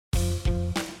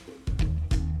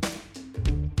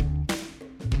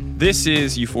This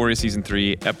is Euphoria Season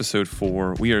 3, Episode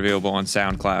 4. We are available on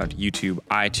SoundCloud, YouTube,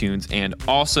 iTunes, and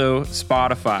also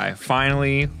Spotify.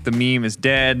 Finally, the meme is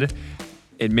dead.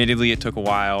 Admittedly, it took a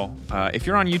while. If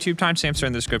you're on YouTube, timestamps are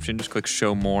in the description. Just click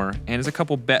show more. And there's a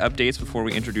couple bet updates before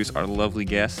we introduce our lovely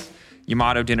guests.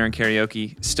 Yamato Dinner and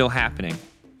Karaoke, still happening.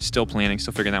 Still planning,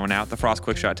 still figuring that one out. The Frost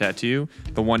Quickshot Tattoo,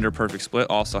 the Wonder Perfect Split,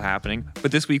 also happening.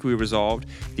 But this week we resolved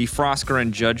the Frosker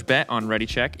and Judge bet on Ready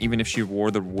Check, even if she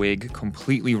wore the wig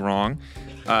completely wrong.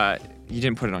 You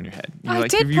didn't put it on your head. I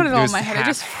did put it on my head. It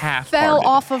just fell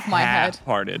off of my head.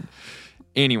 Half-hearted.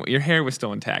 Anyway, your hair was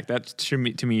still intact. That to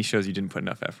me shows you didn't put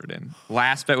enough effort in.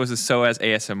 Last bet was the SOAS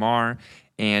ASMR,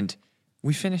 and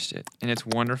we finished it, and it's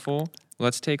wonderful.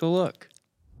 Let's take a look.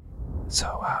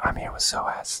 So I'm here with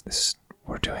SOAS.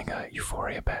 We're doing a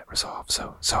Euphoria bet resolve.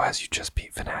 So SOAS, you just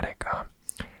beat Fnatic.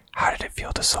 How did it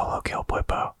feel to solo kill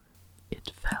Bwipo?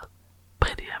 It felt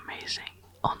pretty amazing,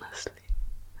 honestly.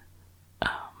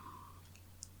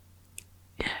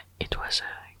 It was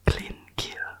a clean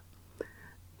kill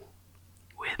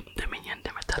with the minion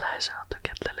Demetalizer to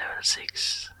get the level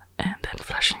 6 and then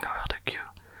flashing over the Q.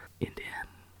 In the end,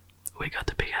 we got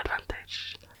the big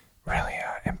advantage. Really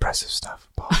impressive stuff,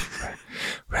 Paul.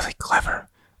 Really clever.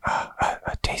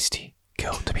 A tasty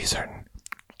kill, to be certain.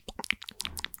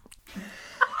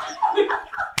 We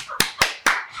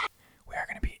are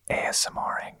going to be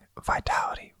ASMRing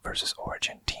Vitality versus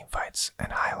Origin team fights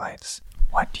and highlights.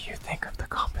 What do you think of the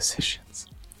compositions?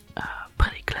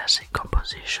 Pretty classic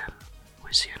composition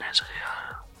with Sion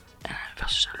Ezreal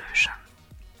versus Lucian.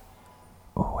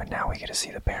 Oh, and now we get to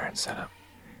see the Baron setup.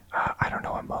 I don't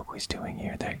know what Mowgli's doing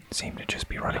here. They seem to just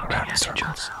be running around in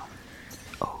circles.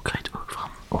 Oh, great hook from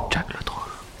Jack Le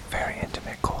Troll. Very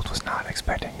intimate. Cold was not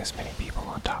expecting this many people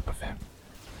on top of him.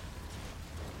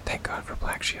 Thank God for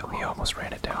Black Shield. He almost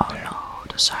ran it down there. Oh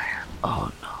no, the Siren.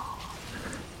 Oh no.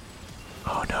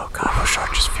 Oh no,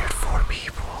 Cabochard just feared 4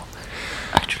 people.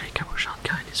 Actually, Cabochard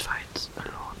carried his fight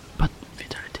alone, but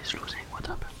Vitality is losing. What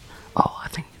happened? Oh, I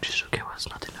think Jisuke was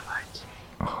not in the fight.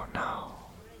 Oh no.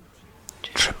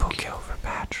 Triple kill for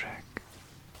Patrick.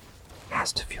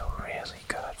 Has to feel really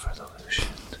good for the Lucian.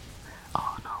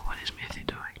 Oh no, what is Mythi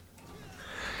doing?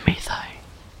 Mythi.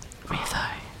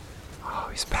 Oh,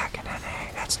 he's back in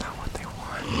NA. That's not what they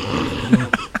want.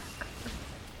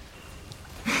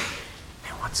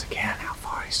 And once again, how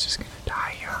far he's just gonna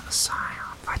die here on the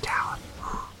Scion. Vitality.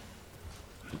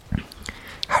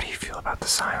 How do you feel about the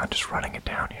Scion just running it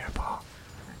down here, Paul?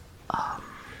 I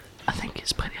think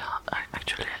it's pretty hard.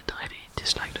 Actually, I really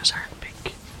dislike the Siren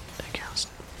pick against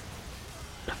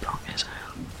LeBlanc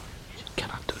Ezreal. He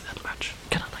cannot do that much.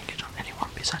 Cannot engage on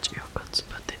anyone besides Urgot,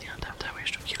 but they didn't have the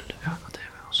wish to kill the Urgot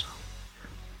ever, so...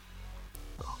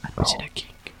 Oh, and we see the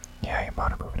king. Yeah,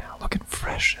 Yamato moving out. Looking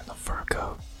fresh in the fur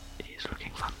coat. He's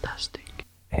looking fantastic.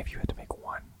 And if you had to make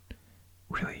one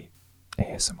really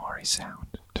ASMR-y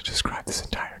sound to describe this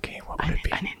entire game, what would it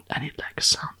be? I need like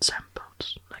sound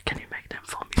samples. Like, can you make them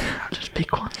for me? I'll just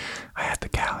pick one. I had the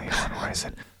Gallia one where I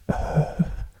said,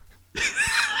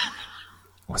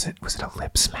 Was it a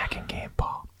lip smacking game,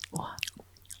 Paul? What?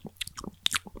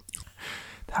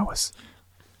 That was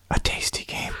a tasty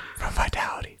game from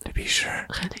Vitality, to be sure.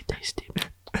 Really tasty.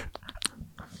 And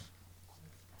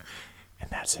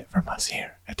that's it from us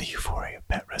here at the Euphoria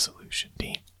Bet Resolution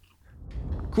team.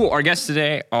 Cool. Our guests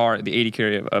today are the 80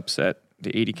 carry of Upset,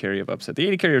 the 80 carry of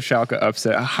Schalke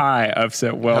Upset. Hi,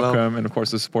 Upset. Welcome. Hello. And of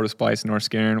course, the support of Splice and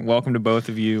Norskaren. Welcome to both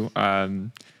of you.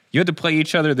 You had to play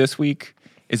each other this week.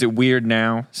 Is it weird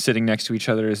now, sitting next to each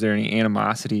other? Is there any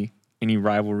animosity, any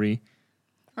rivalry?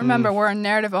 Remember, we're a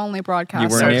narrative-only broadcast. You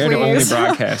were so a narrative-only please.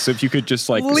 broadcast, so if you could just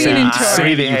like Lean say into that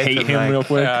it. you hate him real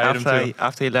quick.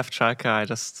 After he left Schalke, I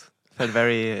just felt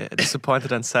very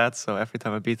disappointed and sad. So every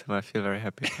time I beat him, I feel very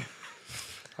happy.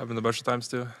 Happened a bunch of times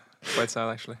too. Quite sad,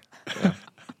 actually. Yeah.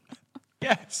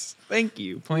 Yes, thank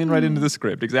you. Playing right into the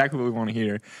script, exactly what we want to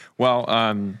hear. Well,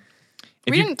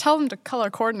 We didn't tell them to color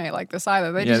coordinate like this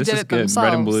either. They Yeah, just this did is it good. themselves.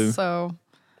 Red and blue. So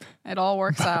it all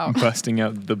works out. busting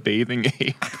out the bathing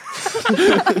ape.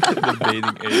 The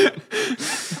bathing ape.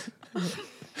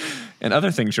 And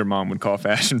other things your mom would call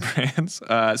fashion brands.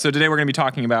 So today we're going to be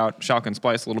talking about Schalke and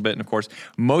Splice a little bit, and of course,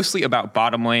 mostly about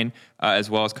bottom lane, as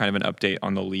well as kind of an update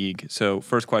on the league. So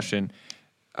first question,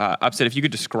 Upset, if you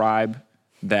could describe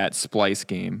that Splice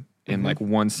game in like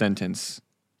one sentence,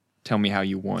 tell me how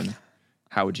you won.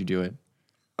 How would you do it?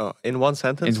 Oh, in one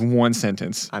sentence? In one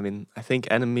sentence. I mean, I think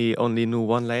enemy only knew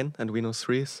 1 lane and we knew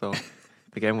 3, so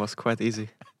the game was quite easy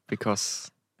because,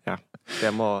 yeah,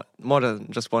 there are more than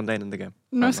just 1 lane in the game.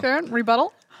 No scare?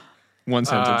 Rebuttal? One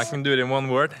sentence. I can do it in one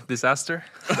word. Disaster.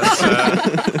 That's,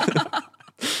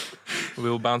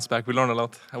 We'll bounce back. We learn a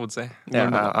lot, I would say.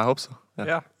 Yeah, I hope so.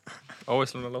 Yeah.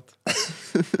 Always learn a lot.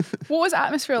 What was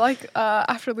atmosphere like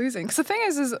after losing? Because the thing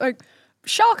is like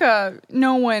Schalke,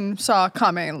 no one saw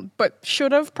coming, but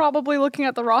should have probably looking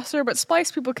at the roster. But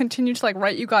Splice people continue to like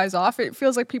write you guys off. It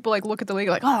feels like people like look at the league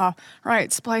like, oh,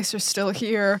 right, Splice are still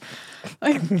here.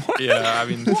 Like, Yeah, I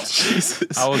mean,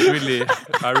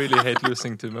 I really hate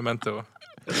losing to Memento,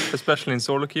 especially in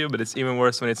solo queue. But it's even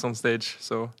worse when it's on stage.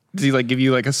 So Does he like give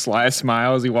you like a sly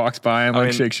smile as he walks by and I like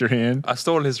mean, shakes your hand? I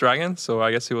stole his dragon, so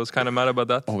I guess he was kind of mad about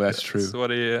that. Oh, that's true. That's what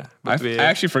he. I But we,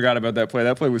 actually forgot about that play.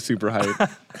 That play was super hype.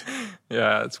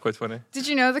 yeah, it's quite funny. did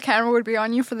you know the camera would be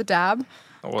on you for the dab?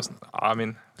 I wasn't. I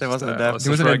mean, There wasn't a dab. was He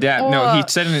wasn't a just dab. No, he Oh.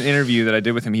 said in an interview that I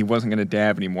did with him he wasn't going to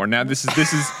dab anymore. Now this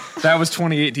is that was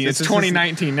 2018. It's This is-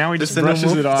 2019. Now he this just is the new brushes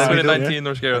move? it off. That's what we do, 2019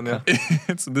 Norsk Aeron,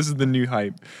 yeah. This is the new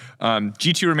hype.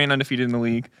 G2 remain undefeated in the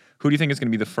league. Who do you think is going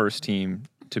to be the first team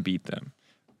to beat them?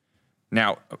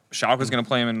 Now, Schalke is going to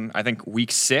play him in, I think,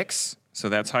 week 6. So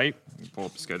that's hype. Pull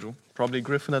up the schedule. Probably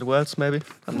Griffin at Worlds, maybe.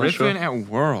 I'm not Griffin sure. at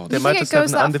World. They You might think just it have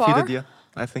goes an that undefeated far? year,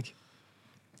 I think.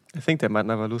 I think they might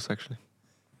never lose, actually.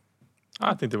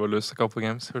 I think they will lose a couple of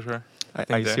games for sure. Are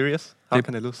think you they- serious? How they-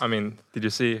 can they lose? I mean, did you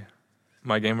see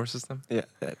my game versus them? Yeah,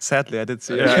 sadly, I did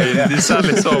see Yeah, it. you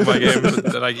sadly saw my game.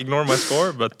 Like, ignore my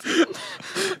score, but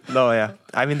No, yeah.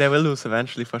 I mean, they will lose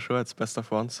eventually, for sure. It's best of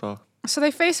 1, so... So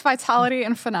they face Vitality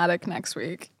and Fnatic next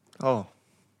week. Oh,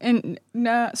 And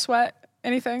no sweat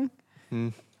anything.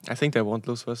 I think they won't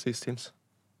lose versus these teams.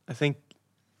 I think...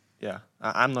 Yeah,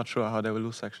 I'm not sure how they will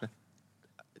lose, actually.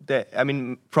 I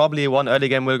mean, probably one early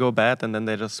game will go bad, and then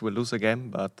they just will lose a game,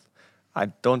 but I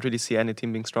don't really see any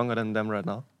team being stronger than them right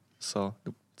now. So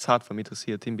it's hard for me to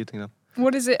see a team beating them.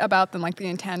 What is it about them, like the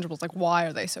intangibles? Like, why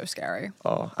are they so scary?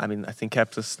 Oh, I mean, I think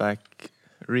Caps is like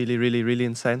really, really, really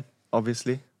insane,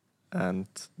 obviously. And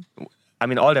I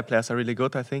mean, all their players are really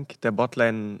good, I think. Their bot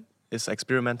lane is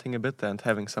experimenting a bit and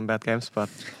having some bad games, but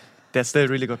they're still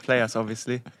really good players,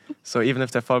 obviously. So even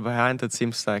if they fall behind, it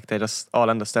seems like they just all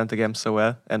understand the game so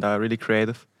well and are really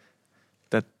creative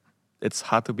that it's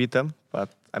hard to beat them. But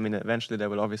I mean, eventually they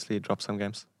will obviously drop some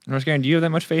games. Norskaren, do you have that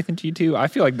much faith in G2? I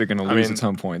feel like they're going to lose mean- at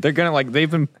some point. They're going to like, they've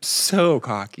been so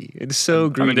cocky. It's so I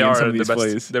greedy mean, they in are some of the these best.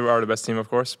 plays. They are the best team, of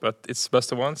course, but it's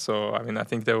best of 1. So I mean, I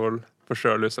think they will for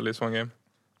sure lose at least one game.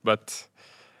 But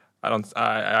I don't.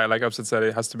 I like Upset said,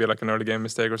 it has to be like an early game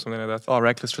mistake or something like that. Or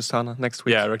Reckless Tristana next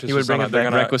week. Yeah, Reckless He will bring Tristana, it they're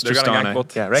back. gonna- Reckless they're gonna Tristana. gank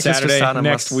bot. Yeah, Reckless Saturday Tristana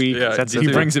next must- week. Yeah, That's he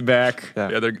the brings it back. Yeah.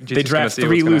 Yeah, They draft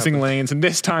 3 losing lanes, and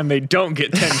this time they don't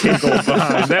get 10k gold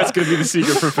behind. That's going to be the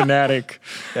secret for Fnatic.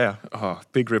 Yeah. Oh,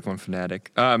 big rip on Fnatic.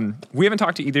 We haven't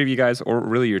talked to either of you guys or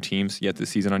really your teams yet this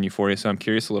season on Euphoria, so I'm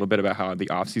curious a little bit about how the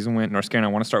offseason went. Norskaren, I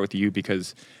want to start with you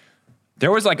because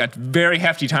there was like a very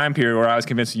hefty time period where I was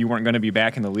convinced you weren't going to be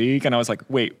back in the league, and I was like,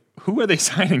 wait, who are they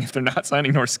signing if they're not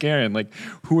signing Norskaren? Like,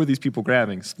 who are these people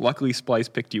grabbing? Luckily, Splice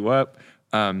picked you up.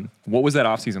 What was that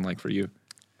offseason like for you?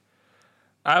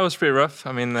 I was pretty rough.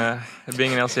 I mean,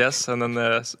 being in LCS and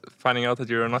then finding out that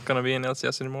you're not going to be in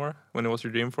LCS anymore when it was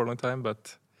your dream for a long time.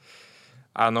 But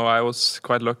I don't know, I was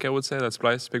quite lucky, I would say, that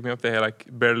Splice picked me up. They had like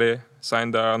barely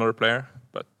signed another player,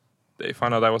 but they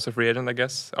found out I was a free agent, I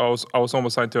guess. I was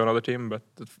almost signed to another team, but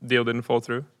the deal didn't fall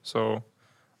through. So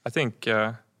I think,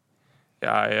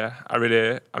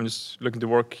 I'm just looking to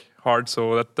work hard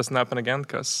so that doesn't happen again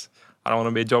because I don't want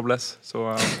to be jobless. So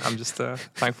I'm just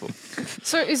thankful.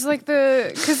 So is like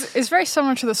because it's very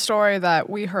similar to the story that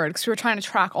we heard because we were trying to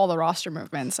track all the roster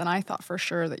movements and I thought for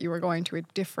sure that you were going to a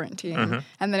different team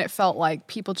and then it felt like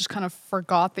people just kind of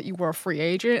forgot that you were a free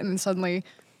agent and then suddenly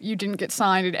you didn't get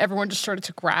signed and everyone just started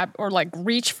to grab or like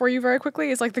reach for you very quickly.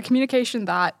 Is like the communication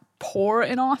that poor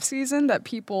in off season that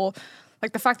people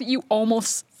like the fact that you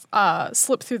almost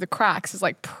slipped through the cracks is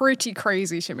like pretty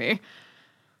crazy to me.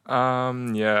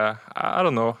 Yeah, I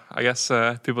don't know. I guess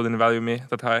people didn't value me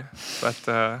that high,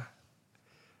 but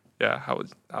yeah, I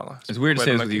don't know. It's weird to Quite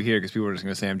say this with unlucky. you here because people are just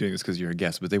going to say I'm doing this because you're a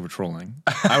guest, but they were trolling.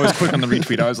 I was quick on the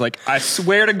retweet. I was like, I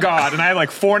swear to God, and I had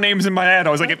like 4 names in my head. I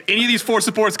was like, if any of these 4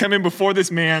 supports come in before this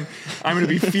man, I'm going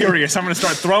to be furious. I'm going to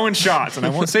start throwing shots, and I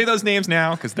won't say those names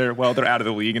now because they're out of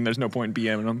the league, and there's no point in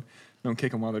BMing them. Don't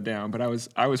kick them while they're down. But I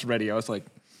was ready. I was like,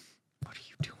 what are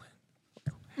you doing?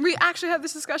 We actually had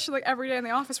this discussion like every day in the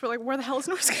office. We're like, where the hell is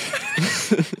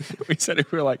Norskaren? We said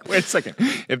it. We were like, wait a second.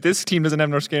 If this team doesn't have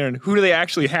Norskaren, who do they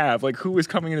actually have? Like, who is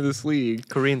coming into this league?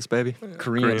 Koreans, baby.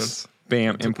 Koreans.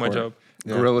 Bam, Took my import. job.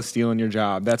 Yeah. Gorilla stealing your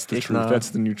job. That's the Igna. truth. That's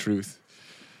the new truth.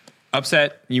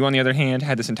 Upset, you on the other hand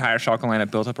had this entire Schalke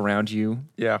lineup built up around you.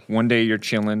 Yeah. One day you're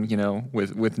chilling,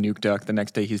 with Nuke Duck. The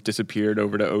next day he's disappeared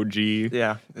over to OG.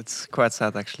 Yeah, it's quite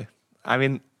sad actually. I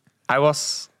mean, I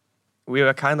was we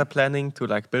were kind of planning to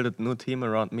like build a new team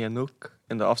around me and Nuke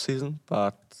in the off season,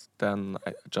 but then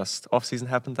just off season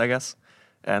happened, I guess,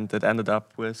 and it ended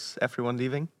up with everyone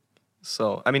leaving.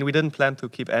 So I mean, we didn't plan to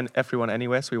keep everyone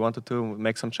anyways. We wanted to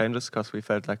make some changes because we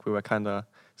felt like we were kind of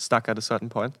stuck at a certain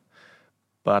point.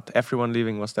 But everyone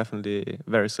leaving was definitely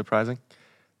very surprising.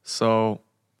 So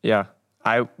yeah,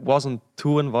 I wasn't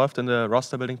too involved in the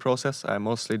roster building process. I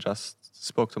mostly just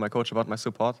spoke to my coach about my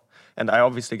support. And I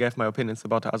obviously gave my opinions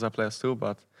about the other players too.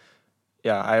 But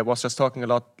yeah, I was just talking a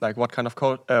lot like what kind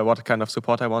of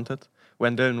support I wanted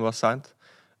when Dylan was signed.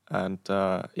 And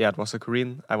yeah, it was a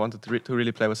Korean. I wanted to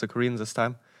really play with a Korean this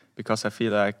time because I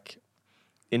feel like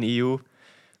in EU,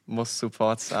 most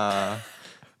supports are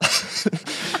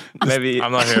maybe...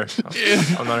 I'm not here.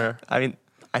 I'm not here. I mean,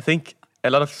 I think a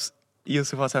lot of EU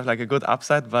supports have like a good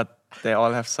upside, but they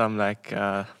all have some like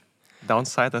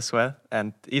downside as well.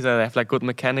 And either they have like good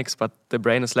mechanics, but the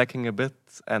brain is lacking a bit.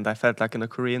 And I felt like in a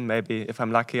Korean, maybe if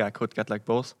I'm lucky, I could get like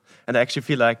both. And I actually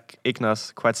feel like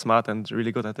Igna's quite smart and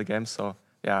really good at the game. So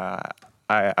yeah,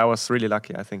 I was really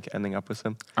lucky, I think, ending up with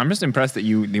him. I'm just impressed that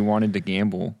they wanted to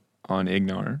gamble on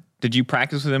Ignar. Did you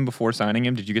practice with him before signing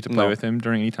him? Did you get to play with him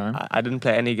during any time? I didn't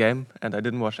play any game, and I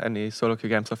didn't watch any solo queue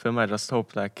games of him. I just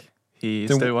hope like he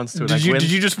still wants to win. Did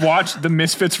you just watch the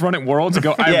Misfits run at Worlds and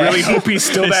go, I really hope he's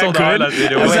still that sold good? out that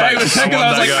video. I was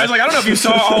like, I don't know if you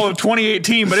saw all of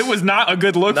 2018, but it was not a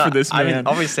good look for this man. I mean,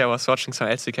 obviously I was watching some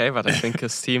LCK, but I think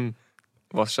his team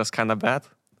was just kind of bad.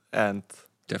 And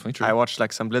definitely true. I watched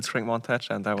like some Blitzcrank montage,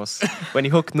 and I was when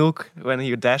he hooked Nuke, when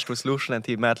he dashed with Lucian and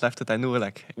he mad left it, I knew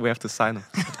like we have to sign him.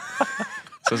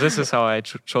 So this is how I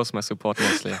chose my support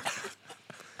mostly.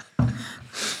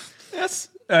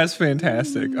 That's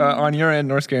fantastic. On your end,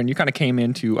 Norscairn, you kind of came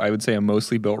into, I would say, a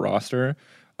mostly built roster.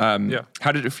 Yeah.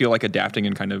 How did it feel like adapting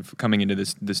and kind of coming into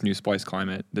this new Splyce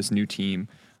climate, this new team?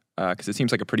 Because it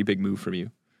seems like a pretty big move for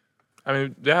you. I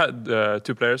mean, they had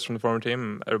 2 players from the former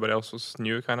team. Everybody else was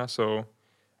new, kind of. So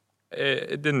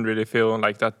it didn't really feel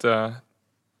like that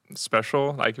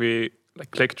special. Like we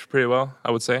clicked pretty well,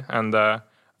 I would say, and I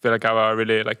feel like I have a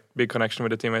really like big connection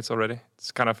with the teammates already.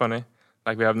 It's kind of funny.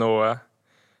 Like we have no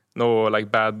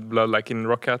like bad blood like in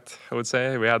Rocket. I would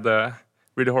say we had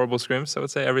really horrible scrims. I would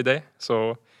say every day.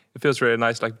 So it feels really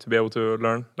nice like to be able to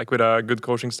learn like with a good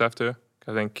coaching staff too.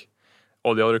 I think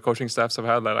all the other coaching staffs I've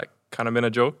had like kind of been a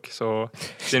joke. So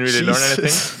didn't really learn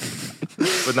anything.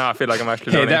 But now I feel like I'm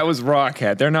actually learning. Hey, that was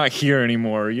Rocket. They're not here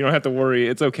anymore. You don't have to worry.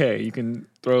 It's okay. You can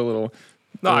throw a little.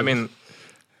 No, I mean,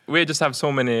 we just have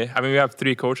so many. I mean, we have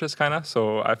 3 coaches, kind of.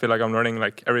 So I feel like I'm learning.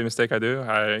 Like every mistake I do,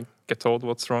 I get told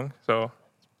what's wrong. So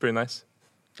it's pretty nice.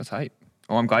 That's hype.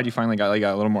 Well, I'm glad you finally got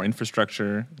a little more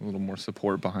infrastructure, a little more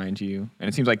support behind you, and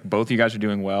it seems like both of you guys are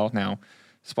doing well now.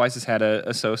 Splyce has had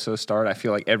a so-so start. I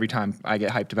feel like every time I get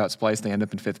hyped about Splyce, they end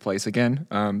up in 5th place again.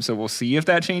 So we'll see if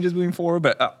that changes moving forward.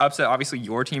 But Upset, obviously,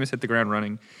 your team has hit the ground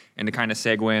running. And to kind of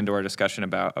segue into our discussion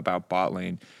about bot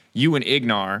lane, you and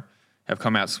Ignar have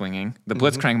come out swinging. The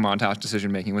Blitzcrank montage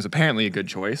decision-making was apparently a good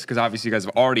choice because obviously you guys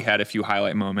have already had a few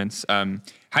highlight moments. How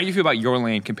do you feel about your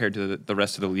lane compared to the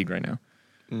rest of the league right now?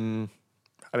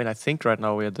 I mean, I think right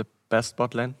now we are the best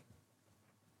bot lane.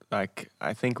 Like,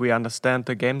 I think we understand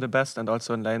the game the best, and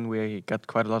also in lane we get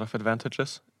quite a lot of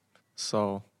advantages.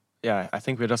 So, yeah, I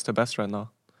think we're just the best right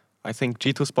now. I think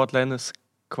G2's bot lane is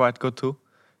quite good too.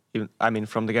 I mean,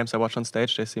 from the games I watch on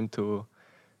stage, they seem to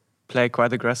play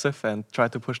quite aggressive and try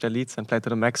to push their leads and play to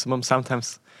the maximum.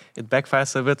 Sometimes it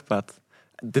backfires a bit, but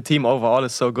the team overall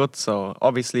is so good. So,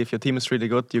 obviously, if your team is really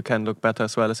good, you can look better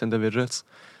as well as individuals.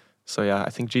 So, yeah, I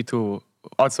think G2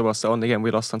 also was the only game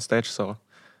we lost on stage, so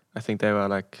I think they were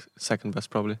like 2nd best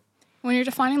probably. When you're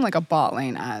defining like a bot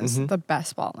lane as the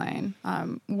best bot lane,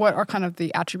 what are kind of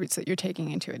the attributes that you're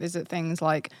taking into it? Is it things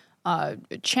like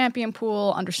champion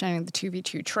pool, understanding the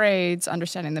 2v2 trades,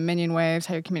 understanding the minion waves,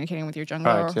 how you're communicating with your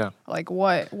jungler? Right, yeah. Like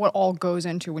what all goes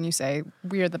into when you say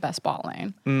we are the best bot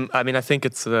lane? I mean, I think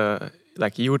it's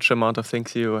like huge amount of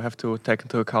things you have to take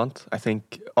into account. I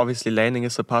think obviously laning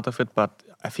is a part of it, but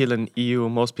I feel in EU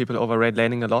most people overrate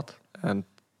laning a lot, and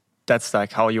that's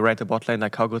like how you rate a bot lane,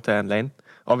 like how good they are in lane.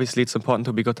 Obviously, it's important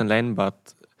to be good in lane,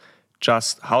 but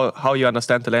just how you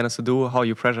understand the lane as a duo, how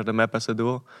you pressure the map as a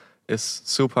duo is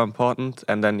super important.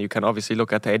 And then you can obviously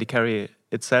look at the AD carry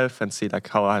itself and see like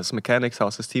how are his mechanics,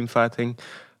 how's his team fighting,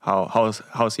 how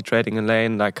is he trading in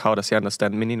lane, like how does he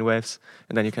understand minion waves.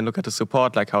 And then you can look at the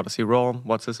support, like how does he roam,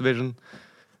 what's his vision,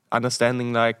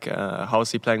 understanding like how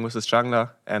is he playing with his jungler.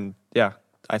 And yeah,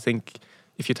 I think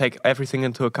if you take everything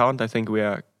into account, I think we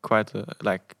are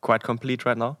quite complete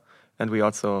right now. And we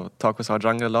also talk with our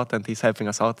jungler a lot, and he's helping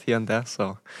us out here and there.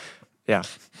 So, yeah.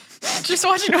 just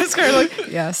watching Oscar like,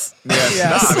 yes. Yes.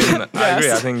 Yes. I mean, I agree.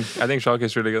 Yes. I think Schalke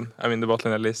is really good. I mean, the bot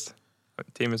lane at least.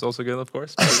 Team is also good, of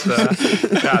course. But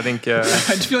yeah, I think. I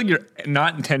just feel like you're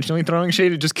not intentionally throwing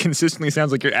shade. It just consistently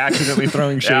sounds like you're accidentally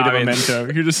throwing shade Yeah, at I mean-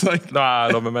 Memento. You're just like, No,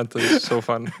 I love Memento. It's so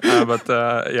fun. But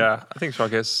yeah, I think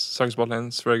Schalke's bot lane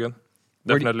is very good.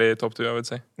 Where do you- Definitely top 2, I would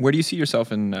say. where do you see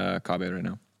yourself in Kabe right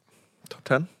now? Top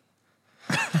 10?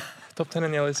 Top 10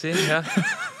 in the LEC, yeah,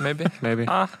 maybe. Maybe.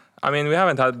 I mean, we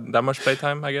haven't had that much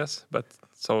playtime, I guess, but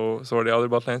so are the other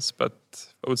bot lanes. But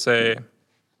I would say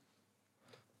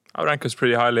our rank is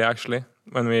pretty highly, actually.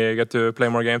 When we get to play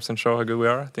more games and show how good we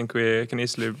are, I think we can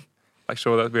easily like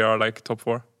show that we are like top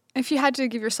 4. If you had to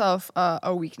give yourself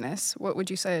a weakness, what would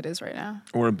you say it is right now?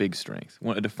 Or a big strength,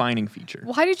 a defining feature?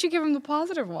 Why did you give him the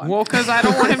positive one? Well, because I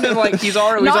don't want him to like. He's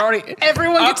already.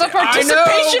 Everyone gets a I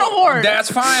participation know. award.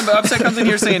 That's fine, but Upset comes in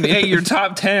here saying, "Hey, you're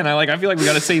top 10." I feel like we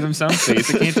got to save him some face.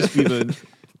 It can't just be the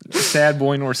sad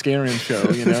boy Norskarian show,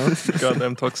 you know.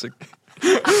 Goddamn toxic.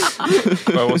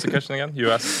 What was the question again? You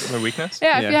asked my weakness?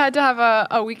 Yeah, if Yeah. you had to have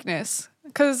a weakness,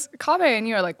 because Kabe and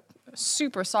you are like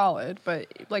super solid, but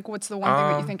like, what's the one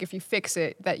thing that you think if you fix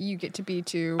it that you get to be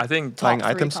to I think top buying 3,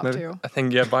 items, top maybe? 2? I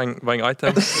think buying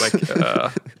items like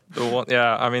the one.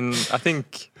 Yeah, I mean, I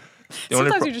think the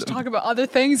Sometimes you just talk about other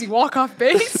things. You walk off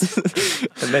base.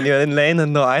 And then you're in lane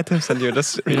and no items, and you're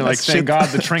just You're like, thank God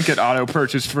the trinket auto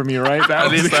purchased for me, right? That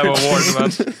at was least I have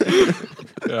awards, man.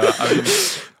 Yeah, I mean,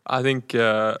 I think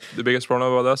the biggest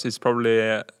problem about us is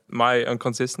probably my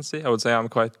inconsistency. I would say I'm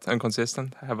quite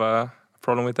inconsistent. I have a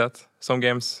problem with that. Some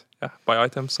games, buy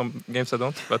items. Some games I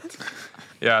don't. But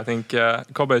yeah, I think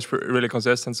Kobe is really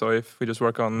consistent. So if we just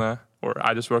work on, or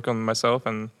I just work on myself,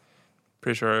 and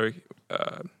pretty sure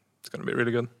it's gonna be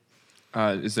really good.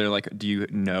 Is there like, do you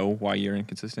know why you're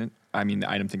inconsistent? I mean, the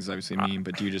item thing is obviously mean,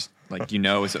 but do you just like, do you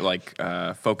know, is it like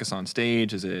focus on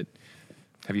stage? Is it,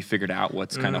 have you figured out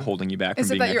what's kind of holding you back Is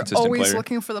from it being that a you're consistent always player?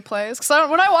 looking for the plays? Because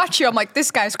when I watch you, I'm like, this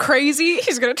guy's crazy.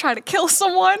 He's gonna try to kill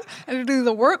someone and do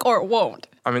the work, or it won't.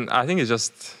 I mean, I think it's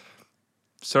just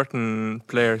certain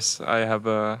players. I have,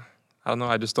 I don't know.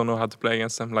 I just don't know how to play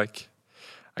against them. Like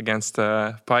against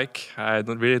Pike, I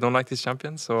really don't like this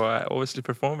champion, so I obviously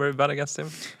perform very bad against him.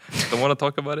 Don't want to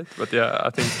talk about it, but yeah, I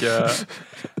think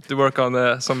to work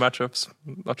on some matchups.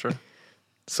 Not sure.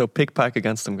 So pick Pike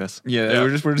against them, guys. Yeah,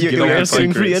 we're just You're giving out just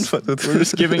doing free secrets. info, dude. We're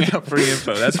just giving out free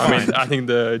info. That's I fine. mean, I think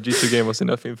the G2 game was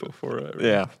enough info for.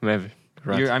 Yeah, maybe.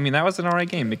 Right. I mean, that was an alright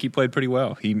game. Mickey played pretty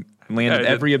well. He landed he did.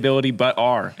 every ability but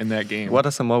R in that game. What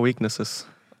are some more weaknesses?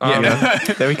 Yeah.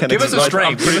 Then we can Give us a explore-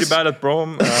 strength. I'm pretty bad at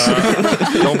Brom.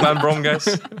 Don't ban Brom,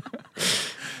 guys.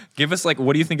 Give us like,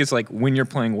 what do you think is like when you're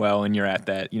playing well and you're at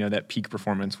that, that peak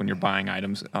performance when you're buying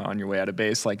items on your way out of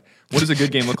base? Like, what does a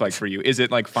good game look like for you? Is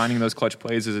it like finding those clutch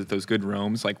plays? Is it those good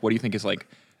roams? Like, what do you think is like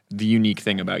the unique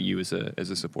thing about you as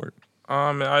a support?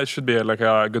 It should be like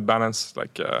a good balance.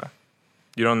 Like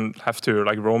you don't have to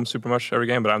like roam super much every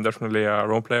game, but I'm definitely a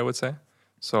roam player, I would say.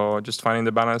 So just finding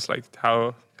the balance, like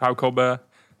how Kobe.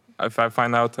 If I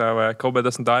find out Kobe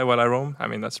doesn't die while I roam, I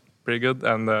mean that's pretty good.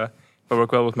 And if I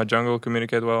work well with my jungle,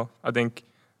 communicate well, I think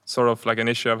sort of like an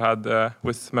issue I've had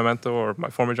with Memento or my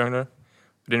former jungler.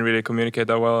 We didn't really communicate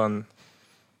that well and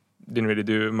didn't really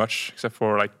do much except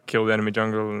for like kill the enemy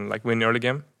jungle and like win the early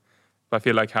game. But I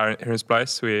feel like here in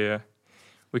Splice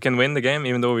we can win the game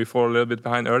even though we fall a little bit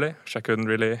behind early, which I couldn't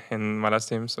really in my last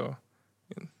team. So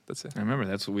yeah, that's it. I remember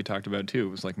that's what we talked about too.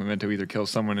 It was like Memento either kills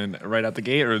someone right out the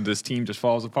gate or this team just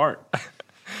falls apart.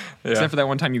 Yeah. Except for that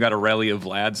one time you got a rally of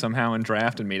Vlad somehow in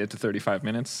draft and made it to 35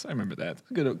 minutes. I remember that.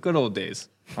 Good old days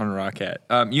on Rocket.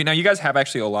 You guys have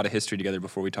actually a lot of history together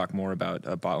before we talk more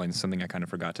about bot lane, something I kind of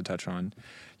forgot to touch on.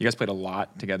 You guys played a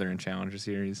lot together in Challenger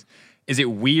Series. Is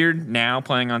it weird now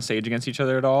playing on stage against each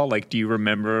other at all? Like, do you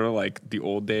remember like the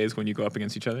old days when you go up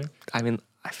against each other? I mean,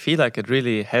 I feel like it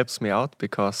really helps me out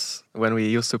because when I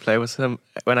used to play with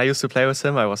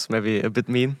him, I was maybe a bit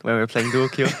mean when we were playing duo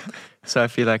queue. So I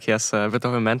feel like he has a bit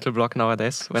of a mental block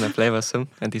nowadays when I play with him,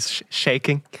 and he's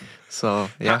shaking. So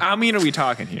yeah, How mean are we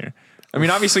talking here? I mean,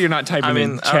 obviously you're not typing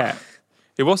in chat.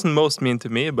 He wasn't most mean to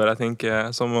me, but I think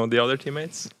some of the other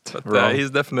teammates. But Wrong. he's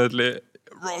definitely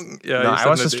wrong. Yeah, no, he's I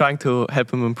was just definitely- trying to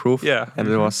help him improve. Yeah. and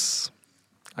it was.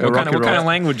 a What kind rocky of road.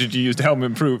 language did you use to help him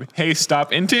improve? Hey, stop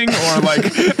inting, or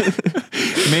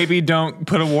like maybe don't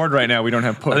put a ward right now. We don't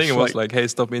have push. I think it was like, hey,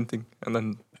 stop inting, and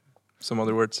then some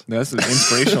other words. That's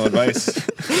inspirational advice.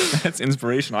 That's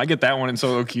inspirational. I get that one in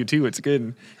solo queue too. It's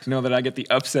good to know that I get the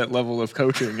upset level of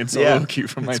coaching in solo Yeah, queue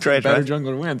from my it's great, better right?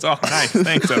 jungler wins. Oh, nice.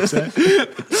 Thanks, upset.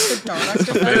 The Dark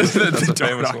defense. That's a Dark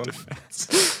famous one.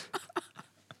 defense.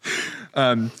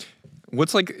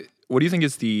 What do you think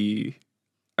is the?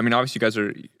 I mean, obviously you guys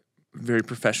are very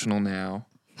professional now,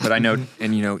 but I know,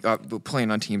 and you know,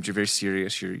 playing on teams, you're very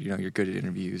serious. You're good at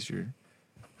interviews. You're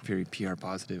very PR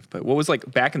positive. But what was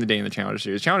like back in the day in the Challenger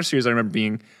Series? Challenger Series, I remember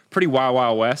being pretty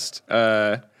wild west.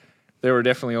 There were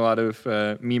definitely a lot of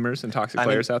memers and toxic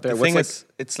players out there. The thing is,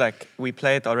 it's like we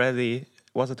played already.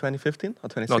 Was it 2015 or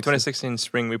 2016? No, 2016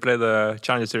 spring. We played the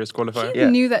Challenger Series qualifier. He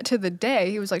knew that to the day.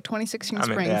 He was like 2016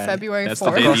 spring, February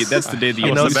 4th. That's the day the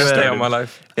It was the best day of my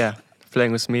life. Yeah,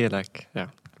 playing with me, like, yeah.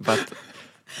 But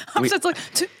So it's like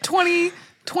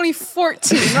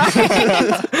 2014,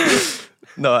 right?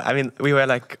 no, I mean, we were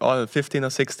like all 15 or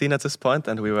 16 at this point,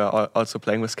 and we were also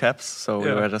playing with caps. So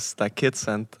we were just like kids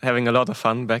and having a lot of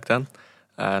fun back then.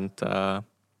 And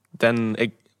then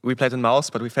we played in Mouse,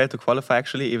 but we failed to qualify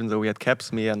actually, even though we had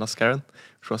caps, me and Oskaren,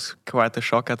 which was quite a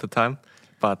shock at the time.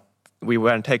 But we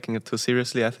weren't taking it too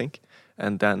seriously, I think.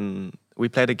 And then we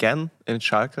played again in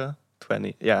Schalke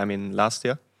last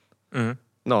year. Mm-hmm.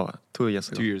 No, 2 years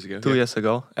ago. 2 years ago. 2 years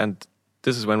ago. And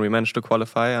this is when we managed to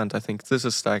qualify. And I think this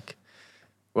is like,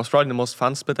 was probably the most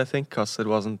fun split, I think, because it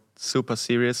wasn't super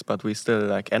serious, but we still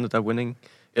like ended up winning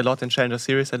a lot in Challenger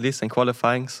Series, at least in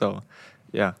qualifying. So,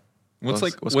 yeah.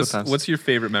 What's your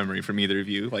favorite memory from either of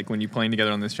you? Like when you playing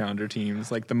together on this Challenger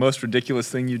teams, like the most ridiculous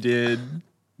thing you did,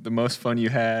 the most fun you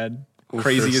had,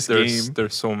 craziest game.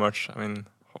 There's so much. I mean,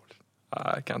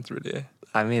 I can't really.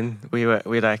 I mean, we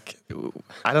like,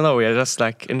 I don't know, we are just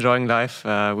like enjoying life.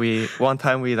 One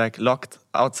time we like locked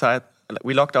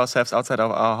ourselves outside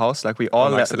of our house. Like we all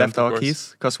left our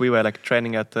keys because we were like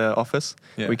training at the office.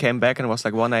 Yeah. We came back and it was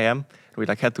like 1 a.m. We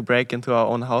like had to break into our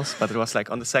own house, but it was like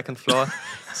on the second floor.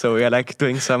 So we were like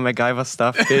doing some MacGyver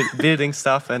stuff, building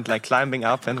stuff and like climbing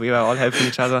up, and we were all helping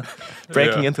each other,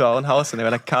 breaking into our own house, and there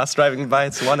were like cars driving by.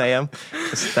 It's 1 a.m.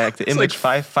 It's like the image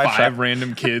like five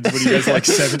random kids. What are you guys like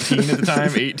 17 at the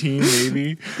time, 18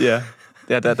 maybe? Yeah,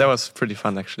 that was pretty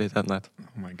fun actually that night.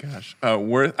 Oh my gosh.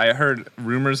 I heard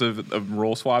rumors of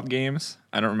roll swap games.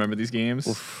 I don't remember these games.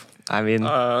 Oof. I mean,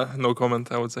 no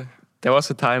comment, I would say. There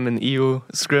was a time in EU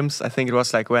scrims, I think it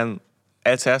was like when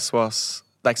LCS was,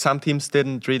 like some teams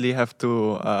didn't really have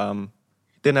to,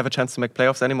 didn't have a chance to make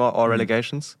playoffs anymore or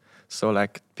relegations. So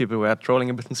like people were trolling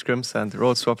a bit in scrims and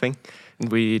role swapping,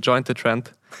 and we joined the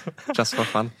trend just for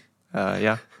fun.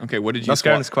 Yeah. Okay, what did you North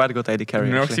Korean is quite a good AD carry.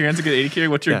 North Korean's a good AD carry?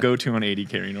 What's your go-to on AD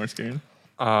carry, North Korean?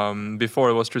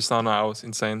 Before it was Tristana, I was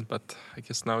insane, but I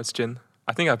guess now it's Jin.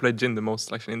 I think I played Jin the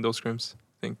most actually in those scrims. I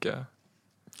think...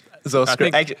 So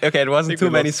it wasn't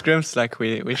too many scrims like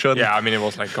we showed. Yeah, I mean it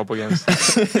was like a couple games.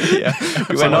 Yeah,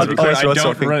 we were not always I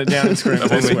don't run it down in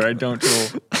scrims. I swear I don't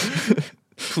troll.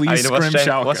 Please scrim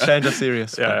Schalke. Was Challenger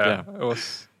serious? Yeah, it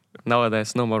was.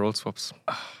 Nowadays, no more roll swaps.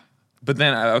 But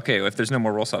then, if there's no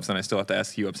more roll swaps, then I still have to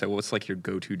ask you, Upset. What's like your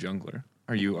go-to jungler?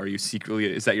 Are you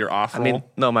secretly? Is that your off roll? I mean,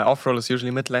 no, my off roll is usually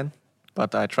mid lane,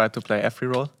 but I try to play every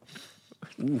role.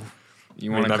 Ooh.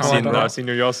 I've seen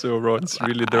your Yasuo, bro. It's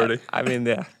really dirty. I mean,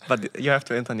 yeah, but you have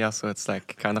to enter Yasuo. It's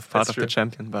like kind of part of the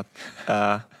champion. But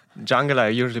jungle, I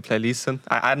usually play Lee Sin.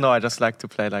 I know I just like to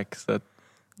play like the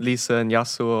Lee Sin,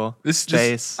 Yasuo,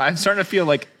 Jace. I'm starting to feel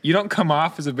like you don't come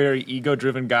off as a very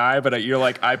ego-driven guy, but you're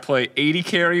like, I play AD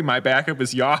carry, my backup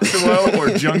is Yasuo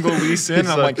or jungle Lee Sin.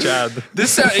 I'm like, Chad.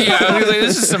 This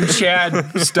is some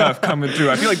Chad stuff coming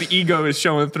through. I feel like the ego is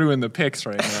showing through in the picks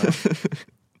right now.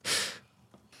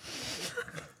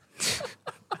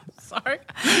 Sorry.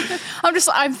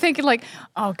 I'm thinking like,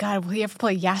 oh God, will he ever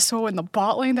play Yasuo in the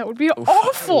bot lane? That would be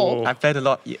awful. I played a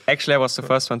lot. Actually, I was the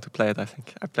first one to play it, I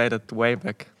think. I played it way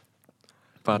back.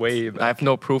 But I have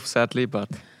no proof, sadly, but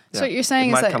so what you're saying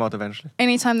it is might that come out eventually.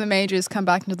 Anytime the mages come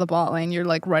back into the bot lane, you're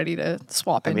like ready to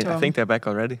swap into them. I think they're back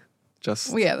already. Just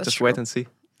true. Wait and see.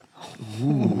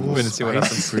 Wait and see what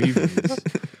happens.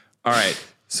 All right.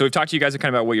 So we've talked to you guys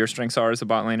kind of about what your strengths are as a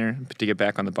bot laner. To get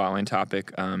back on the bot lane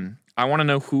topic, I want to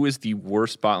know who is the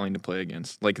worst bot lane to play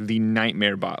against, like the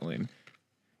nightmare bot lane.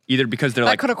 Either because they're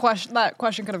that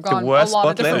question could have gone a worst lot of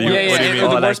bot different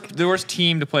lane? ways. The worst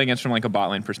team to play against from like a bot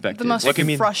lane perspective. The most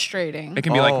frustrating. It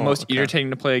can be like most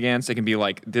irritating to play against. It can be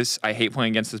like this. I hate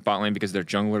playing against this bot lane because their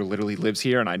jungler literally lives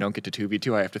here and I don't get to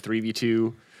 2v2. I have to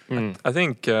 3v2. I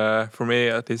think for me,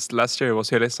 at least last year, it was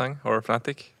Hylissang or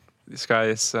Fnatic. This guy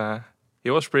is he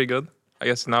was pretty good. I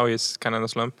guess now he's kind of in a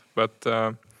slump, but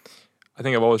I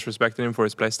think I've always respected him for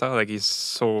his playstyle. Like he's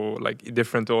so like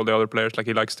different to all the other players. Like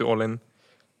he likes to all in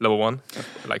level 1,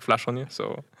 like flash on you.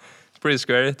 So it's pretty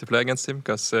scary to play against him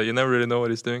because you never really know what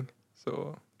he's doing.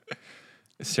 So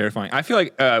it's terrifying. I feel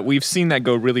like we've seen that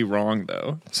go really wrong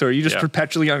though. So are you just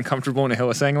perpetually uncomfortable in a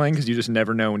Hylissang lane because you just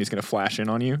never know when he's going to flash in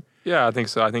on you? Yeah, I think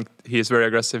so. I think he's very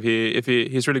aggressive.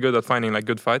 He's really good at finding like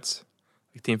good fights.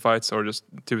 like team fights or just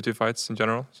 2v2 fights in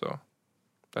general. So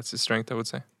that's his strength, I would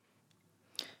say.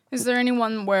 Is there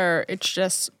anyone where it's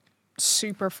just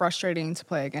super frustrating to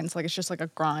play against? Like it's just like a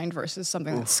grind versus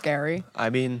something that's scary? I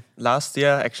mean, last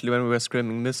year, actually, when we were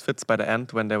scrimming Misfits by the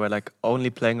end, when they were like only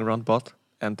playing around bot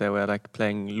and they were like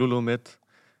playing Lulu mid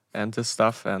and this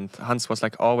stuff, and Hans was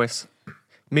like always,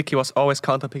 Mickey was always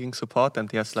counterpicking support, and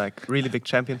he has like really big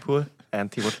champion pool,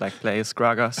 and he would like play his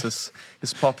Gragas,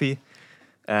 his Poppy,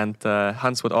 and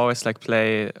Hans would always like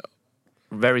play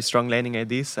very strong laning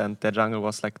ADs, and their jungle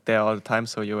was like there all the time,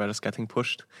 so you were just getting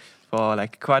pushed for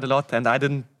like quite a lot, and I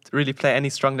didn't really play any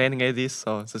strong laning ADs,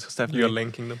 so this was definitely... You're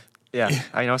linking them. Yeah,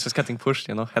 I was just getting pushed,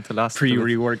 had to last.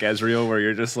 Pre-rework Ezreal, where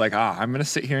you're just like, I'm going to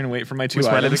sit here and wait for my 2 with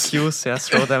my little items. Qs,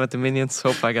 throw them at the minions,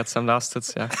 hope I get some last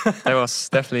hits, That was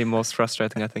definitely most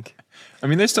frustrating, I think. I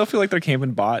mean, they still feel like they're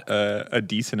camping bot a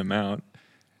decent amount.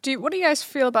 What do you guys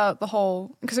feel about the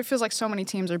whole, because it feels like so many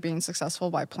teams are being successful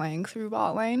by playing through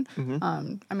bot lane.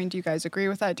 I mean, do you guys agree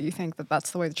with that? Do you think that that's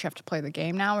the way that you have to play the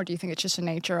game now? Or do you think it's just a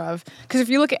nature of, because if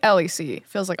you look at LEC, it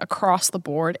feels like across the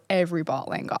board, every bot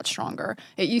lane got stronger.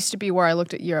 It used to be where I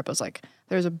looked at Europe, I was like,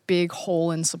 there's a big hole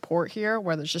in support here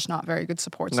where there's just not very good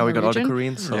supports Now in we the got region. all the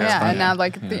Koreans. So Yeah, and now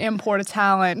like the import of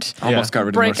talent, Almost got rid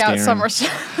of breakout North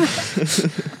summer.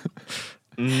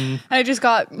 And it just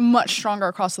got much stronger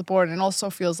across the board. And it also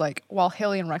feels like while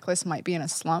Hilly and Reckless might be in a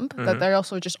slump, that they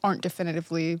also just aren't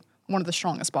definitively one of the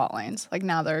strongest bot lanes. Like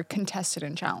now they're contested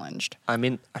and challenged. I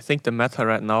mean, I think the meta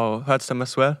right now hurts them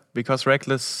as well, because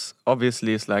Reckless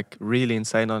obviously is like really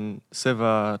insane on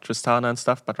Sivir, Tristana and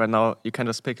stuff, but right now you can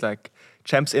just pick like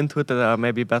champs into it that are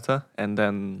maybe better, and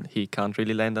then he can't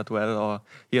really lane that well, or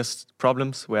he has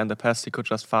problems where in the past he could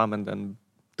just farm and then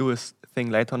do his thing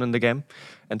later on in the game.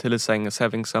 And Hylissang is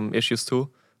having some issues too.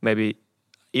 Maybe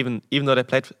even though they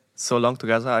played so long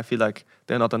together, I feel like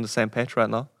they're not on the same page right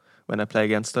now. When I play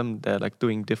against them, they're like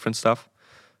doing different stuff.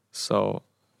 So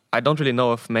I don't really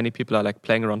know if many people are like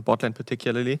playing around bot lane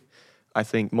particularly. I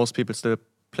think most people still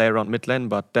play around mid lane,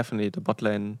 but definitely the bot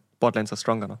lanes are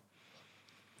stronger now.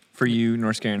 For you,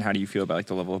 Norskeren, how do you feel about like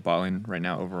the level of bot lane right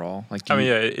now overall? Like, do I mean,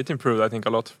 you- yeah, it improved, I think, a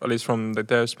lot. At least from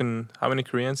there's been how many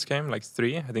Koreans came? Like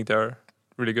 3. I think they're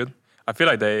really good. I feel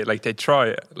like they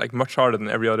try like much harder than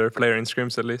every other player in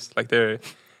scrims, at least. Like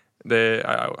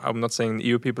I'm not saying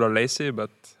EU people are lazy, but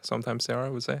sometimes they are, I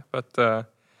would say. But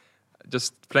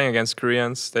just playing against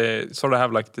Koreans, they sort of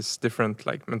have like this different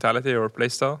like mentality or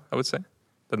playstyle, I would say,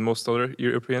 than most other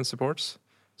European supports.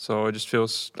 So it just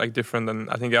feels like different, and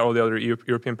I think all the other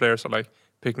European players are like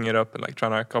picking it up and like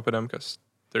trying to copy them because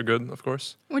they're good, of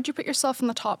course. Would you put yourself in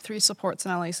the top 3 supports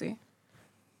in LAC?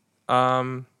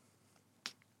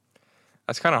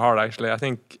 That's kind of hard, actually. I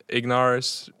think Ignar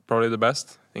is probably the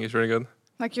best. I think he's really good.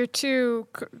 Like your 2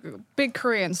 big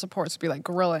Korean supports would be like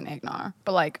Gorilla and Ignar.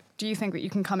 But like, do you think that you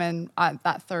can come in at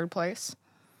that 3rd place?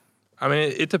 I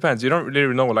mean, it depends. You don't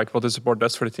really know like what the support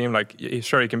does for the team. Like,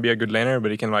 sure, he can be a good laner,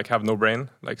 but he can like have no brain.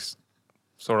 Like,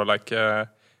 sort of like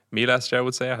me last year, I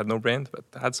would say. I had no brain, but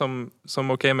had some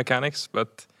okay mechanics.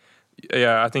 But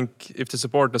yeah, I think if the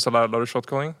support does a lot of shot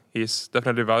calling, he's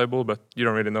definitely valuable. But you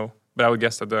don't really know. But I would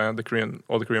guess that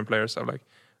all the Korean players have like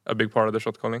a big part of the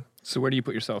shot calling. So where do you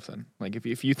put yourself then? Like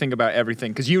if you think about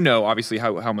everything, because you know obviously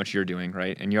how much you're doing,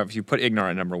 right? And you put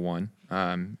Ignar at number 1.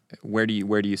 Where do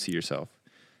you see yourself?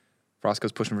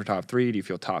 Frosco's pushing for top 3. Do you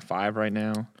feel top 5 right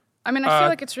now? I mean, I feel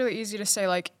like it's really easy to say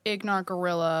like Ignar,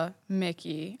 Gorilla,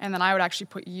 Mickey, and then I would actually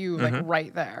put you like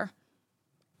right there.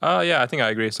 Yeah, I think I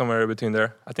agree. Somewhere between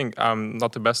there. I think I'm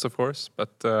not the best, of course, but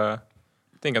I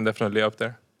think I'm definitely up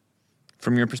there.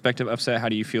 From your perspective, Upset, how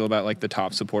do you feel about like the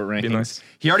top support rankings? Nice.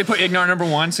 He already put Ignar number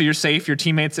 1, so you're safe. Your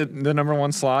teammates at the number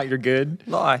 1 slot, you're good.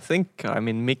 No, I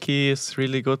mean, Mickey is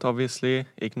really good, obviously.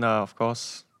 Ignar, of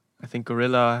course. I think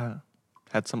Gorilla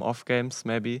had some off games,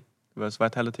 maybe. Versus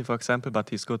Vitality, for example, but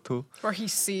he's good too. Where he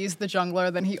sees the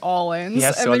jungler, then he all-ins, He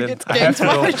has and to then all-in. gets I have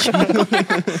ganked to by go. the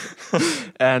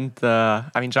jungler. And,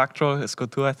 I mean, Jacktroll is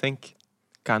good too, I think.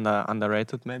 Kinda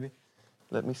underrated, maybe.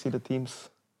 Let me see the teams.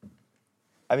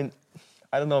 I mean,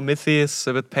 I don't know, Mithy is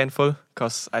a bit painful,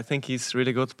 because I think he's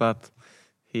really good, but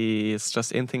he is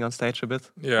just inting on stage a bit.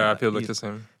 Yeah, I feel like He the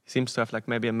same. seems to have like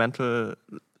maybe a mental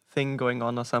thing going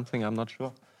on or something, I'm not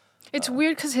sure. It's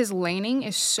weird because his laning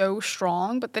is so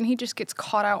strong, but then he just gets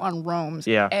caught out on roams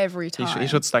Yeah. every He, time. he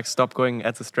should like stop going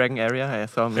at this dragon area. I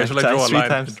saw him You should like draw a 3 line.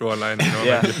 times. Draw a line. You know,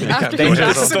 Yeah. like, you After can't he go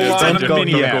draws here. the Don't line go- Don't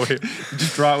mini go app. here.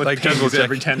 Just draw it with Like pings jungle check.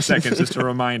 every 10 seconds, just a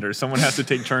reminder. Someone has to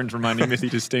take turns reminding Mithy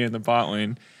to stay in the bot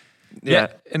lane. Yeah.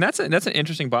 And that's an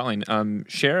interesting bot lane.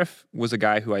 Sheriff was a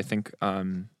guy who I think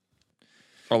a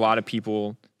lot of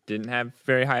people didn't have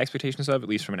very high expectations of, at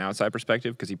least from an outside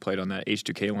perspective, because he played on that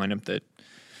H2K lineup that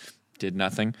did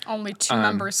nothing. Only 2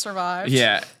 members survived.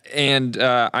 Yeah, and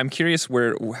I'm curious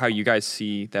how you guys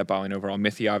see that bot lane overall.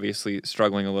 Mithy obviously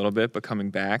struggling a little bit, but coming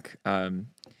back.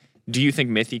 Do you think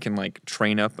Mithy can like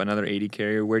train up another AD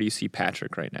carrier? Where do you see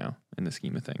Patrick right now in the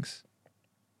scheme of things?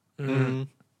 You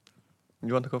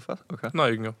want to go first? Okay. No,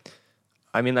 you can go.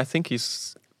 I mean, I think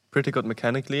he's pretty good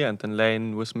mechanically, and in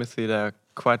lane with Mithy they're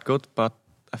quite good, but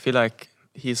I feel like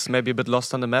he's maybe a bit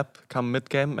lost on the map come mid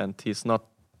game, and he's not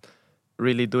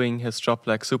really doing his job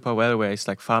like super well, where he's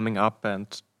like farming up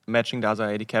and matching the other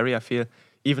AD carry. I feel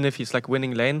even if he's like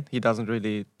winning lane, he doesn't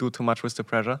really do too much with the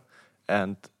pressure,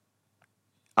 and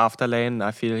after lane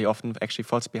I feel he often actually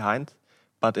falls behind.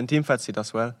 But in teamfights he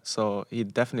does well, so he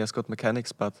definitely has good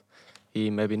mechanics, but he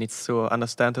maybe needs to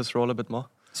understand his role a bit more.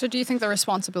 So do you think the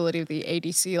responsibility of the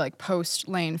ADC, like post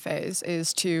lane phase,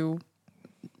 is to,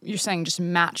 you're saying just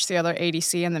match the other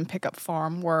ADC and then pick up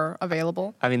farm where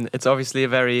available? I mean, it's obviously a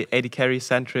very AD carry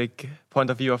centric point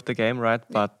of view of the game, right?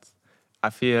 But I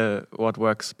feel what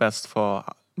works best for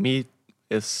me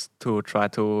is to try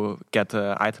to get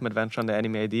an item advantage on the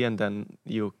enemy AD, and then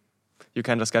you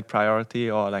can just get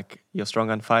priority, or like you're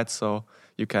stronger in fights, so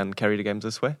you can carry the game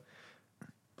this way.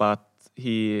 But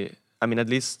I mean, at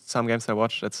least some games I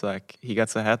watched, it's like he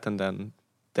gets ahead and then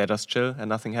they just chill and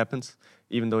nothing happens,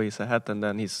 even though he's ahead, and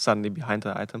then he's suddenly behind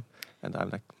the item. And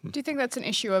I'm like, Do you think that's an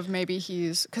issue of maybe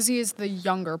because he is the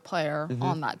younger player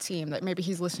on that team, that maybe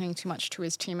he's listening too much to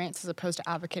his teammates as opposed to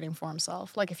advocating for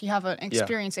himself? Like if you have an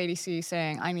experienced ADC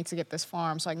saying, I need to get this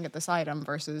farm so I can get this item,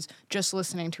 versus just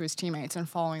listening to his teammates and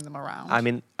following them around. I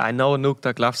mean, I know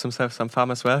Nuktak loves himself some farm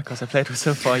as well, because I played with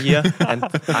him for a year and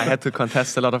I had to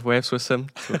contest a lot of waves with him.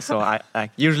 So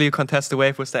I usually contest the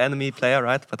wave with the enemy player,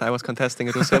 right? But I was contesting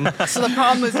it with him. So the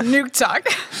problem is Nuktak.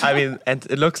 I mean, and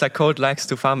it looks like Cold likes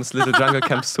to farm his little jungle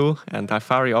camps too, and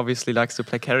Alfari obviously likes to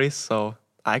play carries, so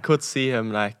I could see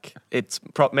him like, it's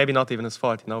maybe not even his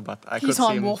fault, but I could He's see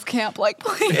on him. wolf camp, like,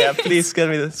 please. Yeah, please get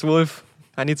me this wolf.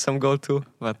 I need some gold too,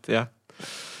 but yeah.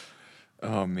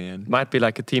 Oh man, Might be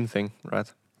like a team thing, right?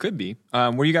 could be.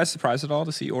 Were you guys surprised at all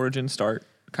to see Origin start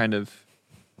kind of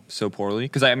so poorly?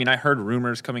 Because I mean, I heard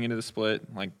rumors coming into the split,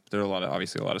 like there are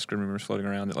obviously a lot of scrim rumors floating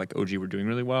around that like OG were doing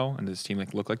really well, and this team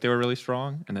like looked like they were really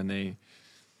strong, and then they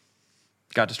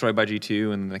got destroyed by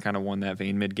G2, and they kind of won that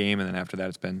Vayne mid game, and then after that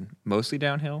it's been mostly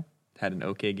downhill. Had an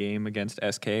okay game against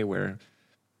SK where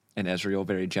an Ezreal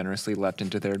very generously leapt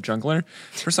into their jungler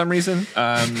for some reason,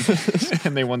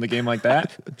 and they won the game like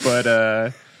that.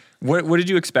 But what did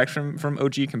you expect from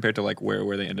OG compared to like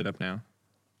where they ended up now?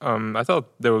 I thought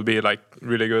they would be like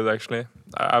really good actually.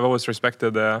 I've always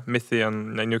respected Mithy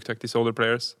and Nuktak, these older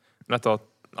players, and I thought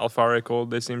Alfari, Cold,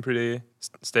 they seem pretty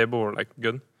stable or like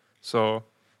good. So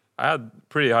I had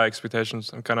pretty high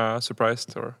expectations. I'm kind of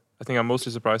surprised, or I think I'm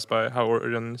mostly surprised by how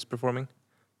Origin is performing.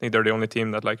 I think they're the only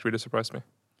team that like really surprised me.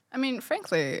 I mean,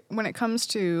 frankly, when it comes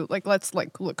to like, let's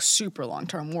like look super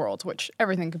long-term Worlds, which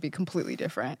everything could be completely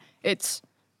different. It's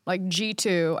like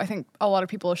G2. I think a lot of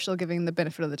people are still giving the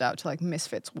benefit of the doubt to like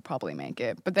Misfits will probably make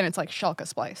it, but then it's like Schalke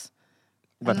Splice,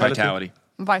 But Vitality.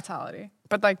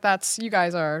 But like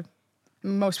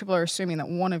most people are assuming that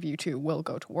one of you two will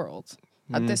go to Worlds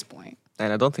at this point.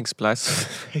 And I don't think Splice will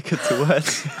make it to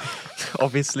Worlds,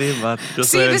 obviously, but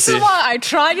See, this is why I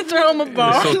tried to throw him a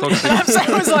bone. so toxic.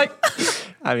 And I was like,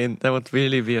 I mean, that would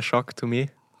really be a shock to me.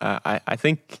 I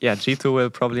think, G2 will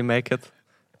probably make it.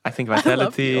 I think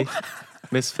Vitality,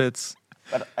 Misfits.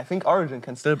 But I think Origin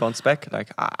can still bounce back.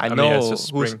 Like, I know mean, it's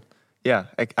just who's... spring. Yeah,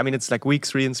 I mean, it's like week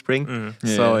 3 in spring,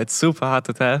 Yeah. so it's super hard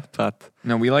to tell, but...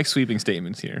 No, we like sweeping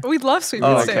statements here. we love sweeping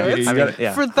Oh, okay. statements I mean,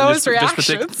 yeah. for those Just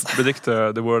reactions. predict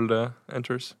the world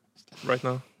enters right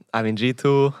now. I mean,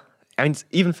 G2... I mean,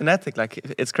 even Fnatic, like,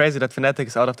 it's crazy that Fnatic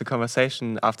is out of the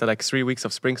conversation after like 3 weeks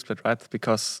of spring split, right?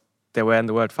 Because they were in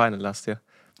the world final last year.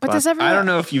 But does everyone? I don't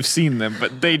know if you've seen them,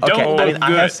 but they don't Okay, look I mean, good.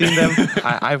 I have seen them.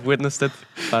 I've witnessed it,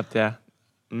 but yeah.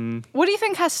 What do you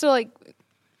think has to like?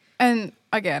 And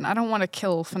again, I don't want to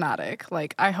kill Fnatic.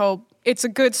 Like, I hope it's a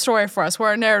good story for us.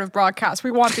 We're a narrative broadcast. We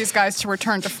want these guys to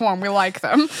return to form. We like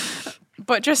them.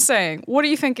 But just saying, what do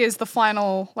you think is the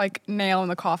final like nail in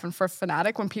the coffin for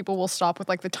Fnatic when people will stop with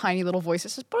like the tiny little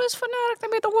voices? But it's Fnatic. They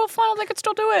made the world final. They could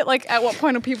still do it. Like, at what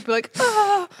point do people be like,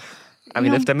 ah? I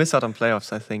mean, No. if they miss out on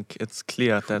playoffs, I think it's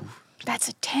clear that... That's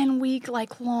a 10-week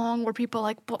like long where people are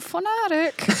like, but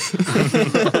Fnatic.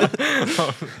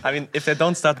 I mean, if they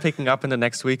don't start picking up in the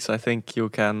next weeks, I think you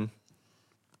can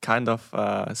kind of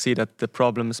see that the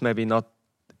problem is maybe not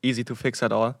easy to fix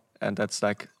at all, and that's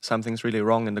like something's really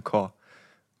wrong in the core.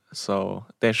 So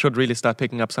they should really start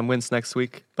picking up some wins next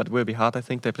week. But it will be hard, I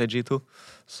think. They play G2.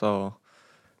 So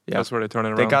yeah, That's where they turn it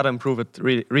around. they got to improve it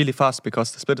really, really fast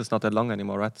because the split is not that long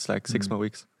anymore, right? It's like 6 more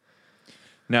weeks.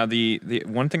 Now, the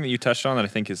one thing that you touched on that I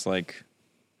think is like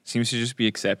seems to just be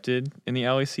accepted in the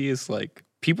LEC is like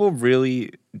people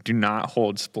really do not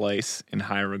hold Splyce in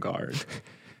high regard,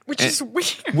 Which is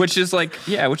weird. which is like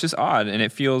which is odd, and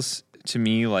it feels to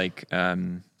me like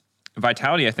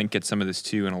Vitality I think gets some of this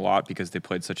too, and a lot because they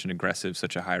played such an aggressive,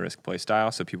 such a high risk play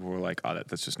style. So people were like, "Oh,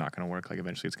 that's just not going to work. Like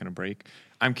eventually it's going to break."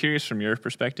 I'm curious from your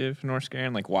perspective,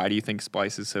 Norscaran, like why do you think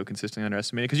Splyce is so consistently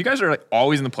underestimated? Because you guys are like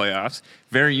always in the playoffs,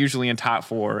 very usually in top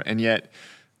 4, and yet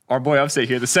our boy Upstate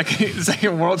here, the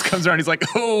second Worlds comes around, he's like,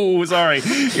 "Oh, sorry,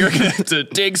 you're gonna have to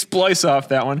dig Splyce off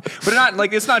that one."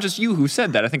 But it's not just you who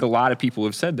said that. I think a lot of people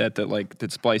have said that that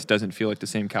Splyce doesn't feel like the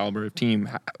same caliber of team.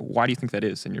 Why do you think that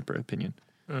is, in your opinion?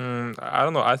 I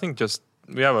don't know. I think just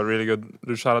we have a really good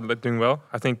Lushada like doing well.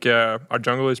 I think our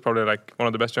jungle is probably like one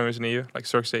of the best junglers in EU. Like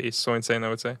Circe is so insane, I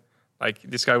would say. Like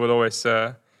this guy would always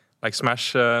like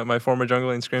smash my former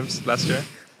jungle in scrims last year.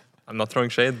 I'm not throwing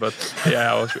shade, but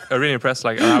yeah, I was really impressed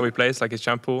like how he plays, like his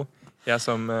champ pool. He has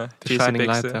some The cheesy shining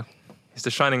picks. light, yeah. He's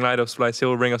the shining light of Splyce. He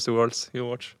will bring us to Worlds. You'll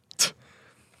watch.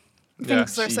 I think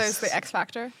Circe is the X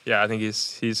factor. Yeah, I think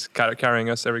he's carrying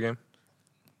us every game.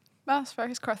 Well, that's fair.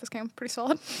 His Karthus game pretty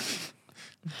solid.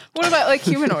 What about like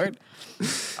Humanoid?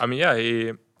 I mean, yeah,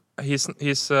 he's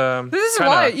This is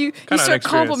why you start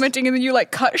complimenting and then you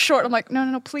like cut short. I'm like,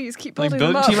 no, please keep Like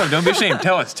building build them a team up. up. Don't be ashamed.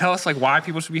 Tell us like why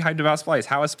people should be hyped about Splyce.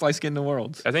 How is Splyce getting to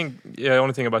Worlds? I think the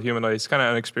only thing about Humanoid is kind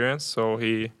of inexperienced. So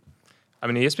he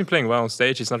has been playing well on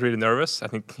stage. He's not really nervous. I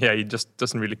think he just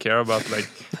doesn't really care about like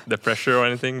the pressure or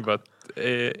anything. But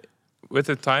with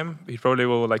the time, he probably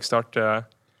will like start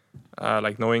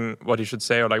like knowing what he should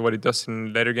say or like what he does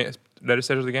in later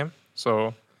stage of the game.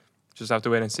 So just have to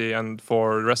wait and see. And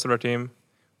for the rest of our team,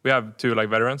 we have 2 like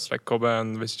veterans like Kobe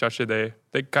and Visichachi.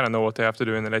 They kind of know what they have to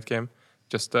do in the late game.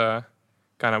 Just kind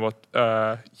of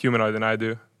what Humanoid and I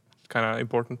do, kind of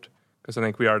important because I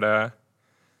think we are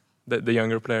the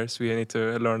younger players. We need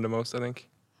to learn the most, I think.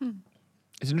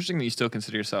 It's interesting that you still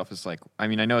consider yourself as like, I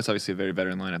mean, I know it's obviously a very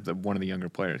veteran lineup, but one of the younger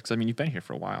players. Because I mean, you've been here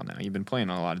for a while now. You've been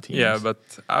playing on a lot of teams. Yeah, but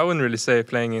I wouldn't really say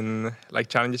playing in like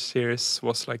Challenger series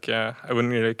was like, I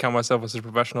wouldn't really count myself as a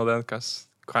professional then because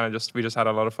we just had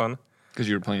a lot of fun. Because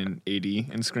you were playing AD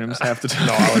in scrims half the time.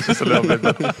 No, I was just a little bit,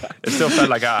 but it still felt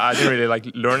like I didn't really like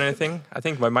learn anything. I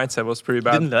think my mindset was pretty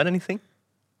bad. Didn't learn anything?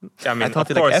 I mean, I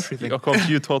taught of you like course, everything. Of course,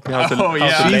 you taught me how to Oh,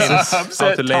 yeah. how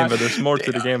to lane, but there's more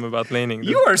to the game about laning.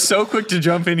 You are so quick to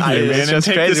jump in here, It's man, and just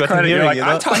take crazy this what I'm credit. You're like, hearing,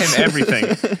 you I know? taught him everything.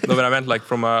 No, but I meant like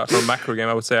from a macro game,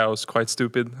 I would say I was quite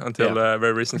stupid until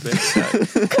very recently.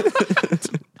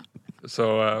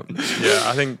 So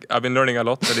I think I've been learning a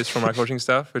lot, at least from my coaching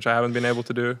staff, which I haven't been able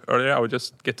to do earlier. I would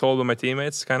just get told by my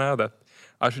teammates kind of that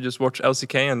I should just watch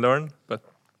LCK and learn, but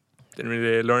didn't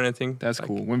really learn anything. That's like,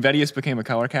 cool. When Vedius became a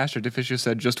color caster, Diffusher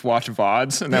said, just watch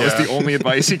VODs, and that was Yeah. the only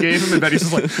advice he gave him. And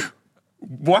Vedius was like,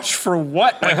 watch for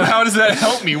what? Like, how does that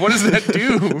help me? What does that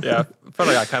do? Yeah, I felt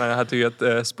like I kind of had to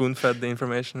get spoon-fed the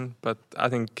information, but I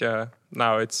think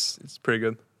now it's pretty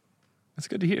good. That's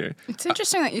good to hear. It's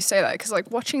interesting that you say that because like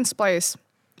watching Splyce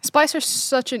are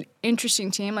such an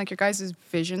interesting team. Like your guys'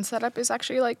 vision setup is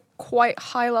actually like quite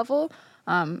high level.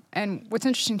 And what's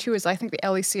interesting too is I think the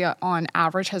LEC on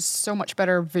average has so much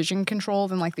better vision control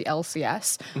than like the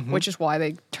LCS, which is why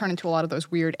they turn into a lot of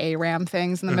those weird ARAM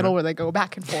things in the middle where they go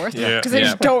back and forth because Yeah. they Yeah.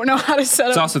 just don't know how to set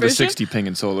It's up also the vision. 60 ping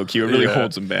in solo queue. It really Yeah.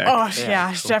 holds them back. Oh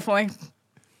yeah, it's definitely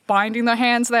binding their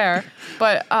hands there.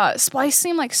 But Splyce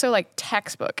seemed like so like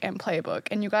textbook and playbook.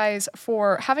 And you guys,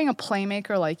 for having a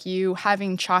playmaker like you,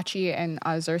 having Chachi and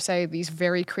Xerxes, these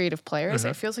very creative players,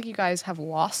 it feels like you guys have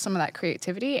lost some of that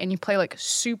creativity and you play like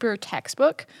super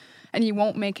textbook and you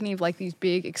won't make any of like these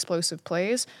big explosive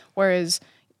plays. Whereas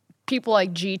people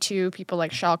like G2, people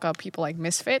like Schalke, people like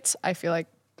Misfits, I feel like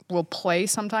will play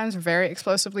sometimes very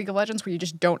explosive League of Legends where you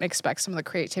just don't expect some of the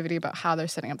creativity about how they're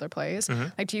setting up their plays.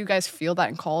 Like, do you guys feel that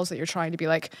in calls that you're trying to be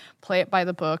like, play it by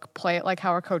the book, play it like how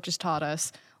our coaches taught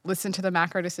us, listen to the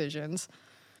macro decisions?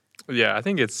 Yeah, I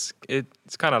think it's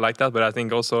kind of like that, but I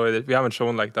think also that we haven't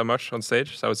shown like that much on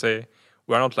stage. So I would say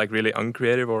we're not like really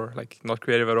uncreative or like not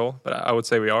creative at all, but I would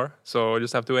say we are. So we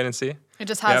just have to wait and see. It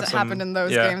just We have hasn't happened in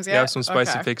those yeah, games yet? We have some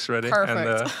spicy Okay. picks ready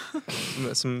Perfect.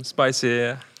 and some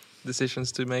spicy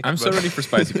decisions to make. I'm so but- ready for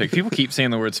spicy picks. People keep saying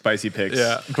the word spicy picks,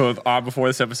 Yeah. both before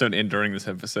this episode and during this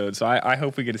episode. So I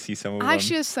hope we get to see some of I them.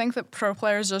 actually just think that pro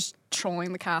players are just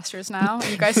trolling the casters now.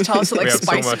 You guys tell us that like We have so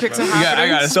spicy much, picks man. are I happening.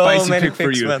 got a So spicy many pick for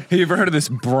picks, you. man. Have you ever heard of this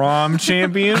Braum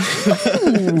champion?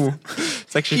 Ooh.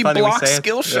 It's actually He funny we blocks say it.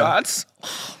 skill Yeah. shots.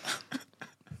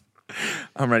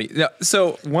 I'm ready. Yeah,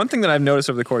 so one thing that I've noticed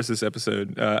over the course of this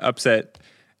episode, Upset,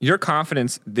 your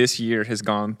confidence this year has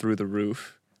gone through the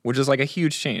roof, which is like a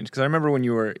huge change. Because I remember when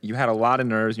you had a lot of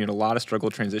nerves, you had a lot of struggle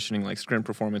transitioning like scrim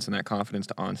performance and that confidence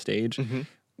to on stage.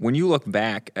 When you look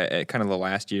back at kind of the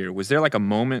last year, was there like a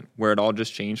moment where it all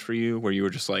just changed for you, where you were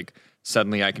just like,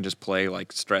 suddenly I can just play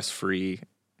like stress free?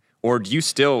 Or do you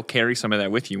still carry some of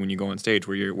that with you when you go on stage,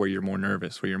 where you're more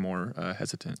nervous, where you're more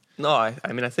hesitant? No, I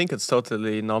mean, I think it's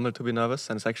totally normal to be nervous,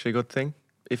 and it's actually a good thing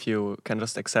if you can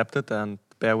just accept it and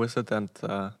bear with it. And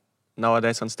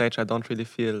nowadays on stage, I don't really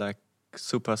feel like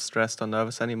super stressed or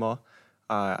nervous anymore.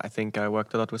 I think I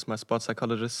worked a lot with my sports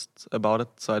psychologist about it,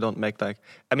 so I don't make like,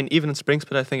 I mean, even in spring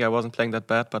split, I think I wasn't playing that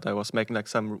bad, but I was making like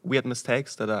some weird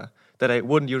mistakes that I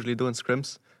wouldn't usually do in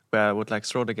scrims, where I would like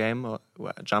throw the game or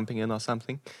jumping in or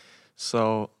something.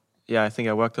 So yeah, I think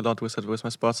I worked a lot with it with my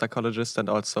sports psychologist, and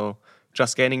also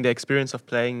just gaining the experience of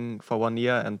playing for 1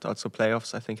 year and also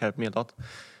playoffs, I think helped me a lot,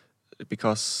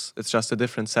 because it's just a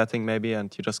different setting maybe,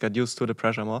 and you just get used to the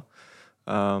pressure more.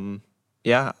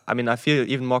 Yeah, I mean, I feel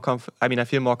even more I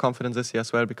feel more confident this year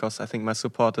as well, because I think my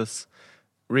support is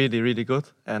really, really good,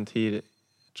 and he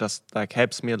just like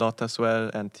helps me a lot as well.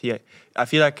 And I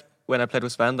feel like when I played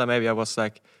with Vander, maybe I was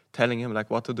like telling him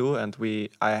like what to do, and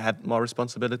I had more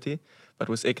responsibility. But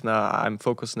with Igna, I'm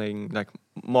focusing like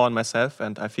more on myself,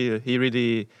 and I feel he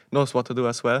really knows what to do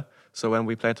as well. So when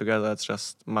we play together, it's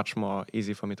just much more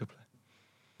easy for me to play.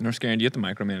 Norscaran, do you have to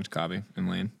micromanage Kabi in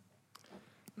lane?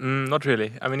 Not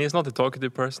really. I mean, he's not a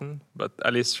talkative person, but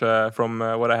at least from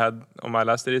what I had on my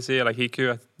last ADC, like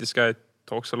Hiku, this guy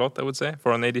talks a lot, I would say,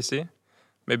 for an ADC.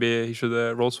 Maybe he should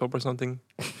role swap or something.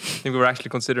 I think we were actually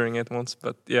considering it once,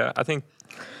 but yeah, I think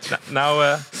now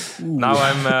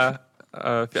I'm.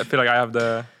 I feel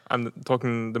like I'm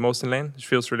talking the most in lane, which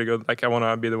feels really good. Like I want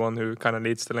to be the one who kind of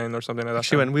leads the lane or something like that.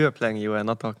 Actually, when we were playing, you were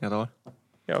not talking at all.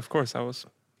 Yeah, of course, I was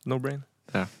no brain.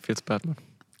 Yeah, feels bad, man.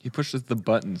 He pushes the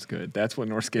buttons good. That's what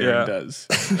Norscaran Yeah. does.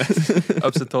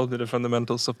 Upset told me the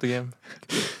fundamentals of the game.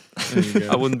 There you go.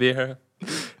 I wouldn't be here.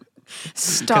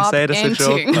 Stop say it as a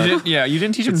joke, inting. but- You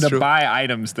didn't teach him It's to true. buy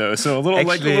items though, so a little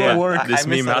Actually, little yeah. work. This I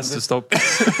meme missed has out to stop.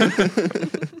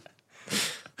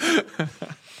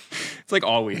 It's like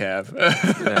all we have.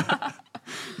 Yeah.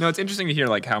 No, it's interesting to hear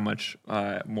like how much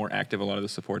more active a lot of the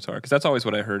supports are, because that's always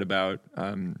what I heard about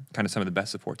kind of some of the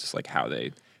best supports is like how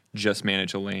they just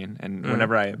manage a lane. And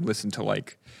whenever I listen to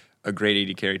like a great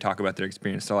AD carry talk about their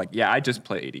experience, they're like, yeah, I just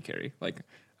play AD carry. Like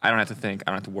I don't have to think,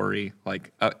 I don't have to worry.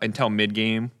 Like until mid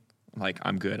game, like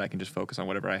I'm good. I can just focus on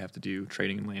whatever I have to do,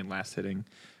 trading in lane, last hitting.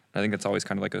 I think that's always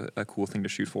kind of like a cool thing to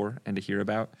shoot for and to hear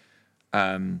about.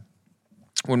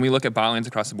 When we look at bot lanes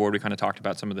across the board, we kind of talked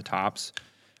about some of the tops.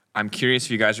 I'm curious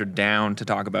if you guys are down to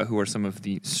talk about who are some of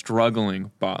the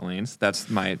struggling bot lanes. That's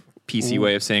my PC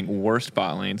way of saying worst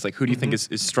bot lanes. Like, who do you think is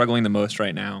struggling the most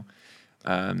right now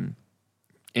in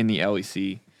the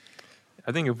LEC?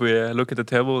 I think if we look at the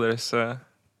table, there's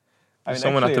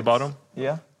someone at the bottom.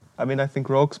 Yeah. I mean, I think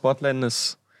Rogue's bot lane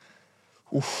is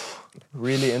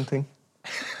really inting.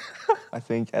 I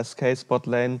think SK's bot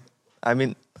lane, I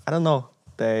mean, I don't know.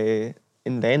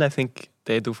 In lane, I think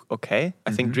they do okay.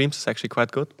 I think Dreams is actually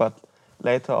quite good, but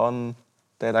later on,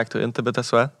 they like to int a bit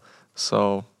as well.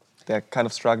 So they're kind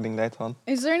of struggling later on.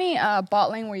 Is there any bot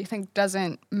lane where you think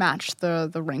doesn't match the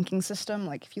ranking system?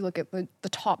 Like if you look at the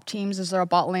top teams, is there a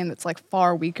bot lane that's like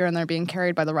far weaker and they're being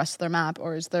carried by the rest of their map?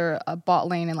 Or is there a bot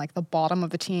lane in like the bottom of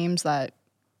the teams that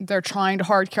they're trying to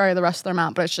hard carry the rest of their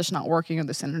map, but it's just not working or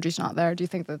the synergy's not there? Do you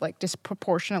think that like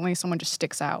disproportionately someone just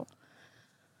sticks out?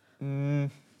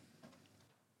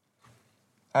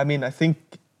 I mean, I think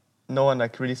no one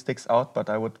like really sticks out, but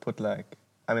I would put like,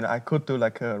 I mean, I could do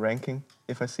like a ranking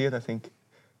if I see it. I think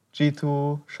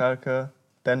G2, Schalke,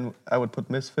 then I would put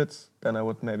Misfits, then I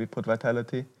would maybe put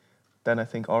Vitality, then I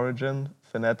think Origin,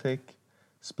 Fnatic,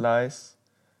 Splice,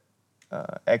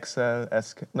 Excel,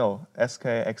 SK,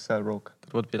 Excel, Rogue.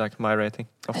 That would be like my rating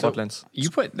of bot lanes. You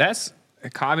put that's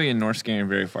Kabi and Norscaran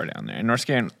very far down there. And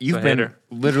Norscaran, you've a been hater.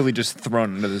 literally just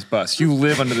thrown under this bus. You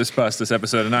live under this bus this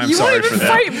episode, and I'm You sorry won't for even that.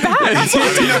 fight back. That's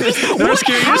what Norscaran, you're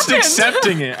just happened?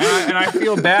 accepting it, and I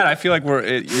feel bad. I feel like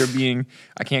you're being.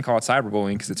 I can't call it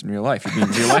cyberbullying because it's in real life. You're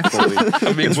being real life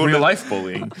bullying. It's real life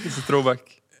bullying. It's a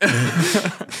throwback.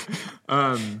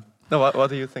 No, what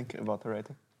do you think about the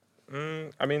rating?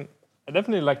 I mean, I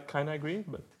definitely like kind of agree,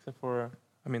 but except for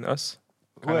us.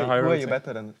 Who Kinda higher, I are would you say.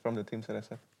 better than from the teams that I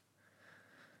said?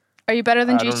 Are you better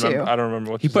than I don't G2? remember- I don't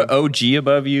remember what He you put said. OG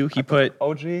above you. He put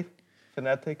OG,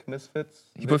 Fnatic, Misfits.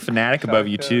 He put Fnatic above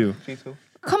you, too. G2.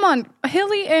 Come on,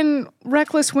 Hilly and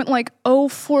Reckless went like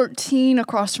 0-14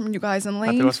 across from you guys in it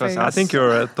lane was phase. us. I think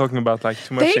you're talking about like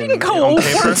too much. They didn't go on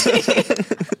paper.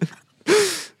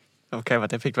 0-14. Okay, but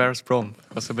they picked Varus Prom.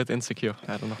 I was a bit insecure.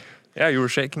 I don't know. Yeah, you were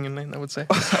shaking in lane, I would say.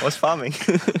 I was farming.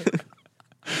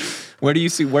 Where do you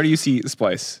see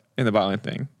Splice in the bot lane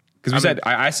thing? Because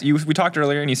we talked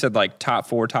earlier and you said like top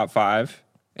 4, top 5,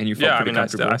 and you felt Yeah, I pretty mean,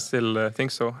 comfortable. I still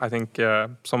think so. I think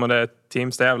some of the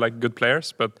teams, they have like good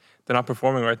players, but they're not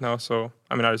performing right now. So,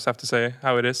 I mean, I just have to say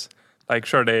how it is. Like,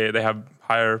 sure, they have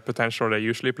higher potential. They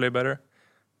usually play better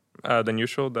than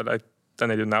usual than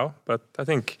they do now. But I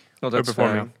think No, they're that's fair,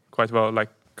 performing quite well, like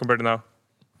compared to now,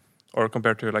 or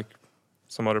compared to like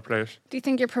some other players. Do you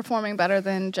think you're performing better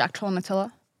than Jack Troll and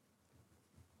Attila?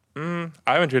 I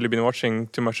haven't really been watching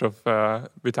too much of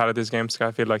Vitality's games.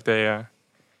 I feel like they, I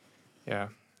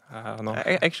don't know.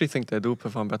 I actually think they do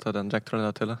perform better than Jack Troll and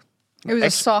Attila. It was a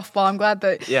softball. I'm glad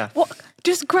that. Yeah. Well,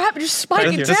 just spike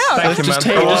Thank it you. down. Thank you, man. Just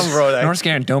take Go it. on, bro. Like,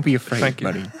 Norscan, don't be afraid, Thank you.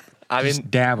 buddy. I Just mean,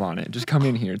 dab on it. Just come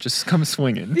in here. Just come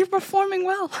swinging. You're performing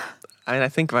well. I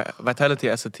think Vitality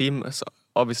as a team is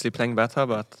obviously playing better,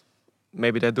 but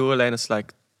maybe their duo lane is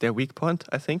like their weak point,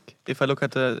 I think, if I look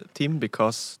at the team,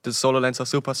 because the solo lanes are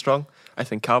super strong. I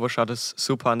think Carboshot is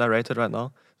super underrated right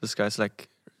now. This guy's like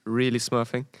really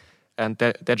smurfing. And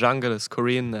their jungle is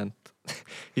Korean, and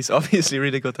he's obviously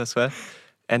really good as well.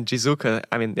 And Jizuka,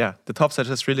 I mean, yeah, the top side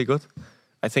is really good.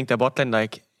 I think their bot lane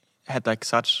had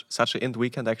such an int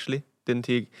weekend actually, didn't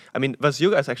he? I mean, was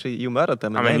you guys actually, you murdered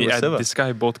them in I mean, lane with Silver. this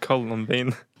guy bought Cull on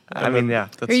lane. I mean, yeah,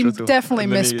 that's You true too. definitely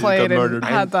And then he misplayed got and murdered.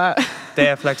 had that. They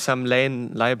have like some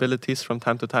lane liabilities from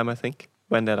time to time, I think,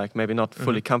 when they're like maybe not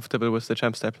fully comfortable with the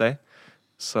champs they play.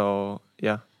 So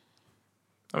yeah,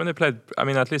 I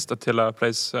mean, at least Attila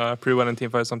plays pretty well in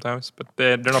teamfights sometimes, but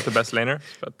they're not the best laners.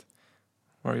 But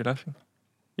why are you laughing?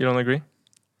 You don't agree?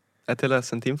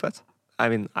 Attila's in teamfights. I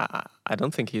mean, I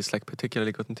don't think he's like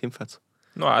particularly good in teamfights.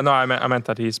 No, I meant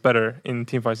that he's better in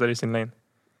teamfights than he's in lane.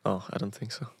 Oh, I don't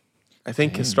think so. I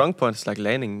think his strong point is like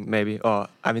laning, maybe. Or,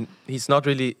 I mean, he's not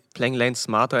really playing lane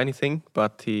smart or anything,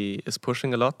 but he is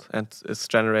pushing a lot and is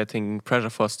generating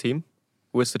pressure for his team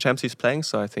with the champs he's playing.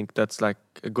 So I think that's like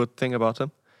a good thing about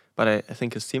him. But I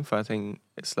think his team fighting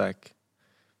is like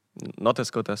not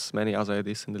as good as many other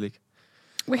ADs in the league.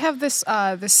 We have this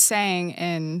saying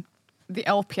in the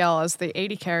LPL as the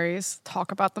 80 carries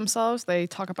talk about themselves. They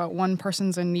talk about one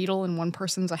person's a needle and one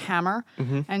person's a hammer.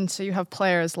 And so you have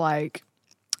players like,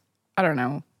 I don't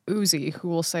know, Uzi, who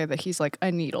will say that he's like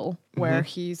a needle, where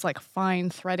he's like fine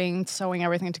threading, sewing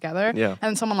everything together. Yeah.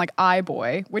 And someone like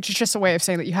iBoy, which is just a way of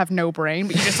saying that you have no brain,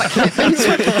 but you just like hit things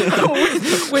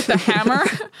with the hammer.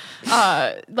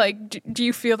 Do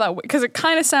you feel that way? Because it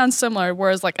kind of sounds similar,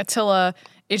 whereas like Attila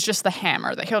is just the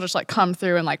hammer, that he'll just like come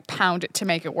through and like pound it to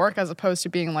make it work, as opposed to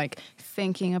being like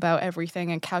thinking about everything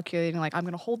and calculating like, I'm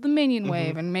going to hold the minion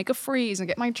wave and make a freeze and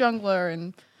get my jungler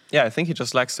and... Yeah, I think he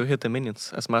just likes to hit the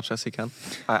minions as much as he can.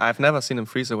 I've never seen him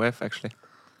freeze a wave, actually.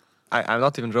 I'm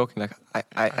not even joking. Like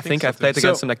I think so I've played too.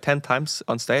 against So- him like 10 times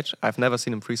on stage. I've never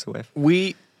seen him freeze a wave.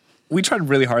 We tried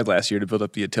really hard last year to build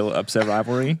up the Attila upset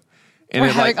rivalry. And We're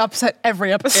it, having like, upset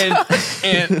every episode.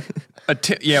 and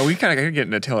we kind of get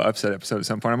an Attila upset episode at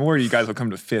some point. I'm worried you guys will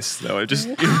come to fists though. It just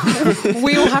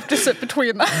We will have to sit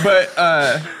between them.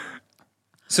 But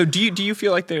so do you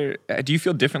feel like do you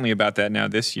feel differently about that now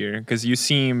this year? Because you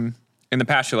seem in the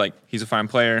past you're like, he's a fine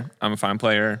player, I'm a fine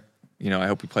player. You know, I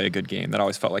hope we play a good game. That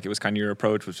always felt like it was kind of your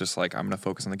approach, was just like, I'm going to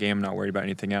focus on the game, not worry about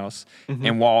anything else.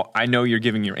 And while I know you're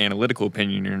giving your analytical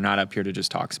opinion, you're not up here to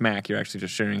just talk smack. You're actually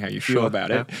just sharing how you feel Sure,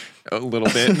 about yeah. it a little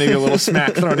bit, maybe a little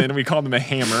smack thrown in. We called him a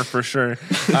hammer for sure.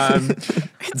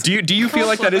 Do you feel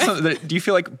like that is something do you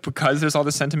feel like because there's all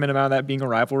this sentiment about that being a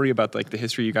rivalry, about like the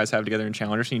history you guys have together in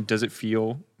Challenger scene, does it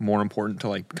feel more important to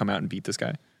like come out and beat this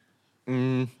guy?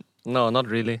 No, not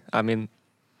really. I mean,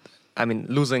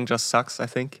 losing just sucks, I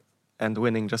think, and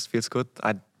winning just feels good.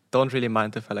 I don't really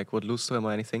mind if I like would lose to him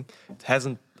or anything.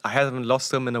 I haven't lost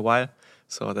to him in a while,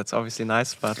 so that's obviously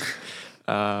nice. But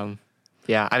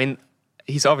yeah, I mean,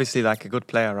 he's obviously like a good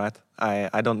player, right?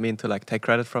 I don't mean to like take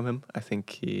credit from him. I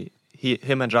think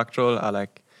him and Jack Troll are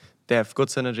like, they have good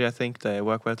synergy. I think they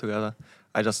work well together.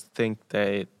 I just think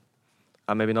they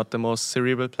are maybe not the most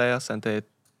cerebral players, and they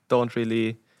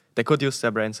could use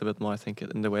their brains a bit more, I think,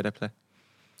 in the way they play.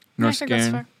 I think that's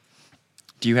fair.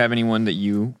 Do you have anyone that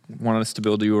you want us to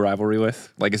build you a rivalry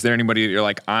with? Like, is there anybody that you're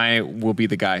like, I will be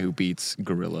the guy who beats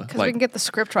Gorilla? Because Like, we can get the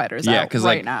script writers yeah, out because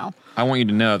right like, now. I want you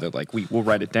to know that like we'll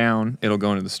write it down. It'll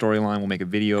go into the storyline. We'll make a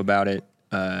video about it.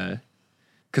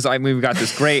 Because we've got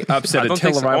this great upset I don't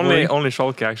think Attila so. rivalry. Only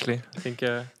Schalke actually. I think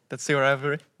That's your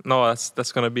rivalry? no,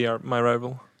 that's gonna be my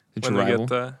rival. It's your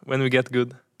rival? When we get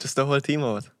good. Just the whole team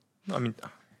or what? I mean,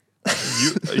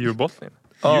 you're both in.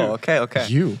 Oh, okay.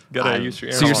 You. Gotta use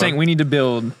your. So you're saying we need to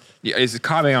build? Yeah, is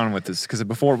Kabe on with this? Because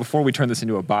before we turn this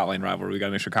into a bot lane rivalry, we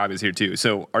gotta make sure Kabe's here too.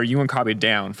 So are you and Kabe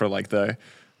down for like the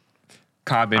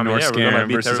Kabe mean, North yeah, we're gonna Scare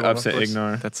beat versus everyone, of upset course.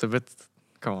 Ignore? That's a bit.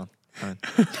 Come on. Fine.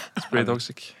 It's pretty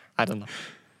toxic. I don't know.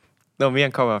 No, me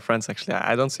and Kobe are friends actually.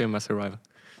 I don't see him as a rival.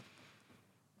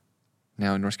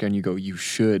 Now in North Scare, and you go, you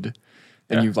should,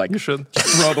 and Yeah, you like you should.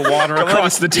 throw the water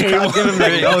across the table. Tell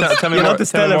me You're more, not the tell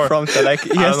me more. teleprompter. Like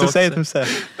he I has don't to say know it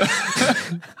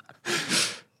himself.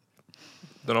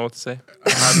 Don't know what to say.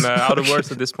 I'm out of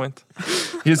words at this point.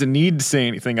 He doesn't need to say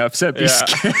anything. Upset. Be Yeah.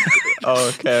 scared. Oh,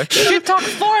 okay. Shit talk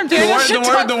form, dude.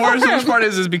 The worst part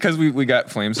is because we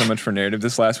got flamed so much for narrative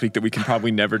this last week that we can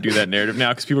probably never do that narrative now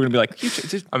because people are gonna be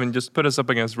like, I mean, just put us up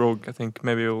against Rogue. I think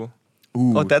maybe we'll.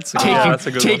 ooh, Oh, that's taking, that's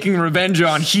a good taking revenge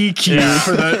on Hikyu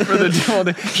for the deal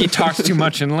that he talks too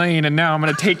much in lane, and now I'm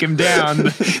gonna take him down.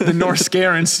 The North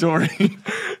Scarin story.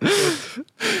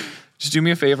 Just do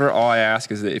me a favor. All I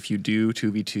ask is that if you do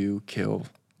 2v2 kill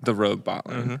the rogue bot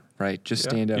lane, right? Just Yeah,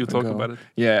 stand up. you and talk go. about it.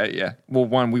 Yeah. Well,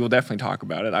 one, we will definitely talk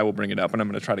about it. I will bring it up, and I'm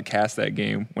going to try to cast that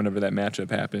game whenever that matchup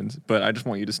happens. But I just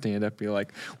want you to stand up, and be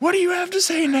like, "What do you have to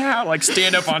say now?" Like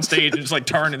stand up on stage and just like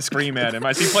turn and scream at him.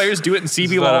 I see players do it in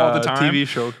CB LOL all the time. TV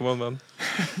show. Come on, man.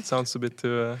 It sounds a bit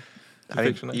too. I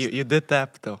mean, fictionized. you did dab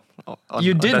though. on-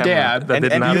 You on did camera. dab. That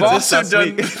didn't and happen. you You've did also last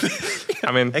done. week.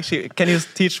 I mean, Actually, can you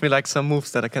teach me like some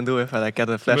moves that I can do if I like get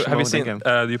a flash have you moment seen? in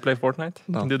game? Do you play Fortnite?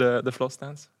 No. You can do the floss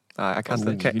dance. I can't.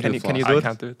 Ooh, Can, you can do you can you floss. do I it?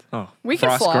 can't do it. Oh, We can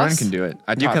Frost floss. Gurn can do it.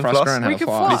 I taught can Frost floss? Gurn how We to can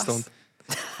floss. floss. Please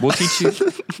don't. We'll teach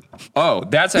you. Oh,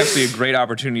 that's actually a great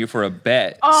opportunity for a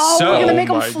bet. Oh, so, we're gonna make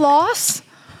them my- floss, do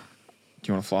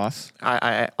you want to floss?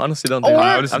 I honestly don't. Or- know.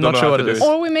 I just I'm don't not know sure how what to it do is. it.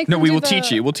 or we make. No, them we do will the-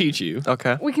 teach you. We'll teach you.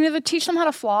 Okay. We can either teach them how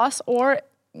to floss, or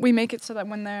we make it so that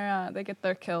when they get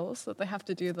their kills, that they have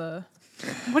to do the.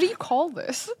 What do you call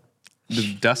this?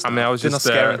 The dust. I mean, I was Did not just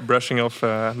scare it. brushing off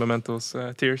Memento's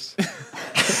tears.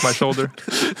 My shoulder.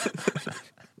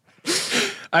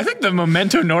 I think the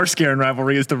Memento North Scare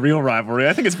rivalry is the real rivalry.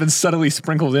 I think it's been subtly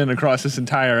sprinkled in across this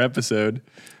entire episode.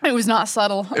 It was not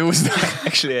subtle. It was not.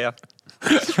 Actually, yeah.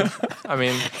 I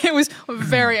mean, It was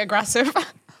very aggressive. But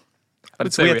I'd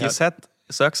it's say weird. we You had- said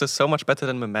Zerx is so much better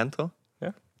than Memento.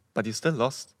 Yeah. But you still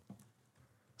lost.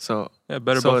 So. yeah,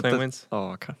 better so bot lane that- wins.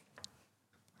 Oh, okay.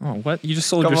 Oh, what? You just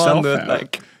sold Come yourself on, dude. out.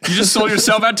 Like, You just sold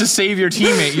yourself out to save your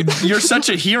teammate. You're such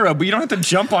a hero, but you don't have to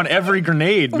jump on every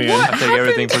grenade, man. What? I take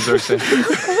everything for Xerxes.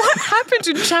 What happened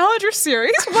in Challenger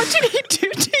Series? What did he do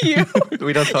to you?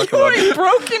 we don't talk You were about a it.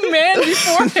 broken man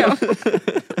before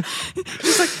him.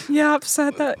 He's like, yeah,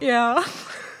 upset that, yeah.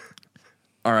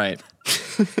 All right.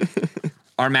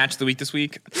 Our match of the week this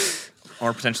week,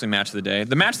 or potentially match of the day.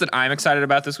 The match that I'm excited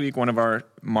about this week, one of our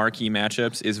marquee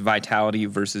matchups, is Vitality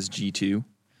versus G2.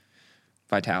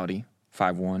 Vitality,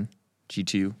 5-1.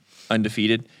 G2,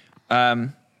 undefeated.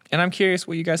 And I'm curious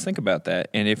what you guys think about that,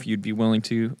 and if you'd be willing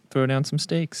to throw down some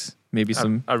stakes. Maybe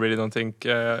some... I really don't think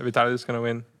Vitality is gonna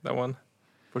win that one,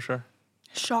 for sure.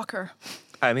 Shocker.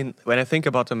 I mean, when I think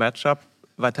about the matchup,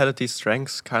 Vitality's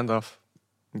strengths kind of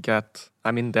get.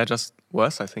 I mean, they're just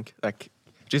worse, I think. Like,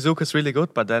 Jizuka is really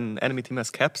good, but then enemy team has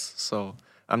caps, so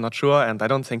I'm not sure. And I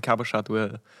don't think Cabochard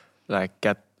will like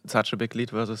get such a big lead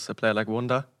versus a player like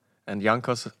Wunda. And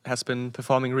Jankos has been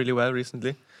performing really well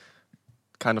recently,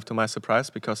 kind of to my surprise,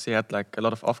 because he had like a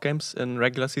lot of off games in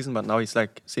regular season, but now he's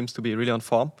like seems to be really on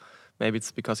form. Maybe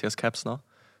it's because he has caps now.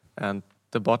 And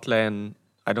the bot lane,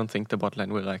 I don't think the bot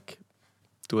lane will like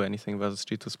do anything versus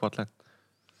G2's bot lane.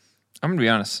 I'm going to be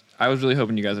honest. I was really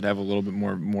hoping you guys would have a little bit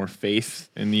more faith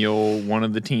in the old one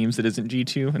of the teams that isn't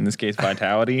G2, in this case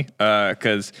Vitality,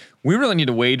 because we really need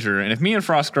to wager. And if me and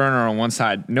Frost Gurn are on one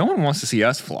side, no one wants to see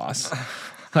us floss.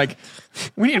 Like,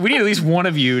 we need at least one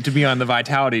of you to be on the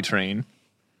Vitality train.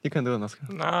 You can do it,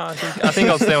 Oscar. Nah, I think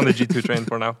I'll stay on the G2 train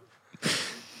for now.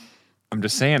 I'm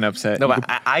just saying, upset. No, you but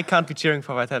could, I can't be cheering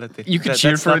for Vitality. you could That-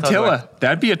 cheer that's for not how it Attila. works.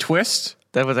 That'd be a twist.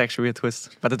 That was actually a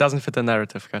twist, but it doesn't fit the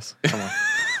narrative, guys. Come on.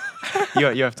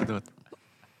 you have to do it.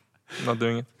 Not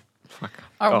doing it.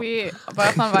 Are Oh. we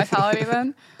both on Vitality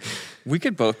then? We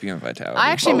could both be on Vitality. I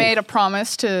actually made a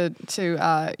promise to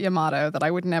Yamato that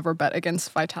I would never bet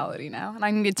against Vitality now, and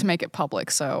I needed to make it public.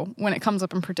 So when it comes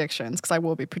up in predictions, because I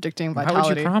will be predicting Vitality. How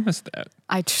would you promise that?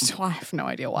 I have no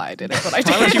idea why I did it, but I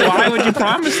did. Why would you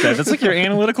promise that? That's like your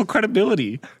analytical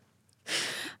credibility.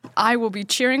 I will be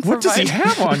cheering for What does he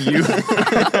have on you?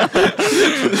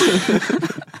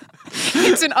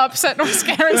 It's an upset North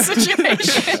Karen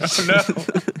situation. No.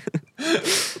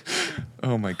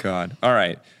 Oh my God. All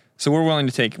right. So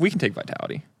we can take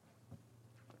Vitality.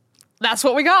 That's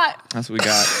what we got. That's what we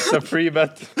got. It's a free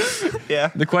bet. Yeah.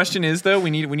 The question is though, we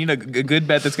need a good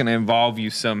bet that's going to involve you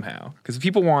somehow, because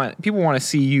people want to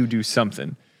see you do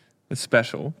something that's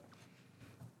special.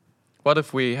 What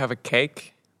if we have a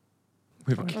cake?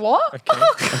 What?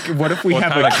 Okay, what if we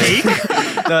have a cake?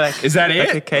 No, like, Is that like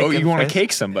it? a cake You and want to face.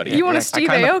 cake somebody? You want Yeah, to Steve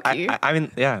I Aoki?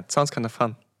 mean, yeah, it sounds kind of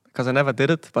fun because I never did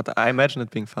it, but I imagine it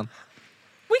being fun.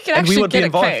 We can And we actually would be get a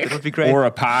involved. cake. It would be great. Or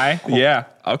a pie? Yeah.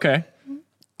 Okay.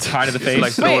 Pie to the face.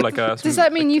 Like throw Wait, like a does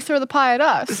that mean you throw the pie at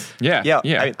us? yeah. yeah,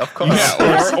 Yeah. I mean, of course.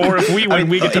 Yeah. Or if we win,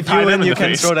 we get to if pie you them win, in you the can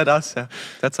face. throw that at us. Yeah,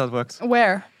 that's how it works.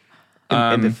 Where?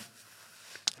 In the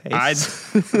I'd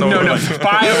face. no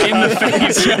pie in the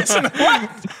face. Yes.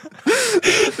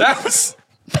 What? That was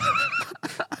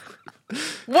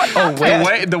What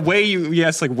happened? the way you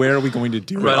like where are we going to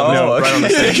do Right it? on the- No. right on the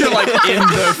face. You're like in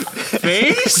the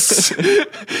face.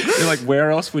 You're like where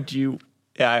else would you?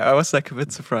 Yeah, I was like a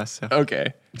bit surprised. Yeah.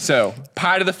 Okay, so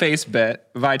pie to the face bet,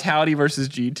 Vitality versus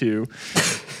G2.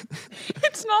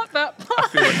 It's not that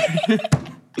pie.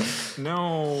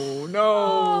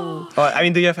 No. Oh, I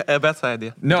mean, do you have a better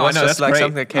idea? No, It I was know just that's like great.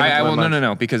 something that came into my mind.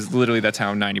 No, because literally that's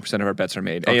how 90% of our bets are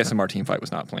made. Okay. ASMR team fight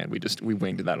was not planned. We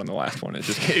winged that on the last one. It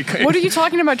just What are you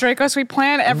talking about, Dracos? We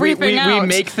plan everything we out.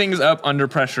 make things up under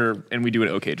pressure and we do an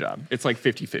okay job. It's like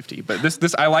 50-50. But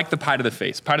this I like the pie to the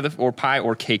face. Pie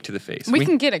or cake to the face. We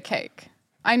can get a cake.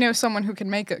 I know someone who can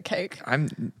make a cake.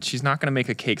 She's not gonna make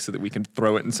a cake so that we can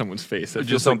throw it in someone's face. That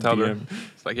Just feels don't like tell her. DM.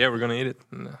 It's like, yeah, we're gonna eat it.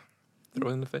 And, throw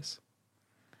it in the face.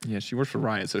 Yeah, she works for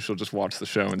Riot, so she'll just watch the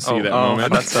show and see Oh, that oh,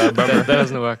 moment. that's a bummer. That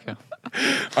doesn't work. Yeah.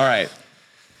 All right.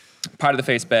 Pie to the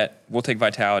face bet. We'll take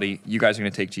Vitality. You guys are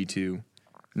going to take G2.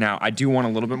 Now, I do want a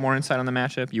little bit more insight on the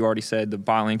matchup. You already said the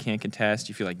bot lane can't contest.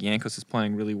 You feel like Jankos is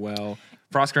playing really well.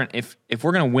 Frostgurn, if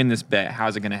we're going to win this bet,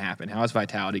 how's it going to happen? How is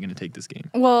Vitality going to take this game?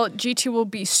 Well, G2 will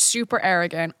be super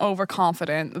arrogant,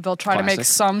 overconfident. They'll try to make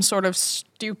Classic. some sort of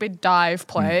stupid dive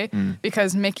play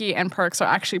because Mickey and Perks are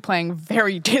actually playing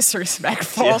very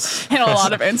disrespectful in a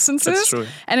lot of instances. That's true.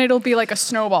 And it'll be like a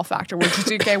snowball factor where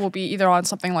Jizuke will be either on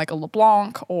something like a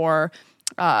LeBlanc or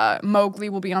Mowgli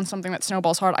will be on something that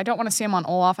snowballs hard. I don't want to see him on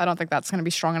Olaf. I don't think that's going to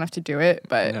be strong enough to do it.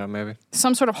 But Yeah, maybe.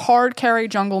 some sort of hard carry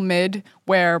jungle mid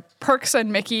where Perks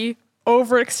and Mickey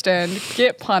overextend,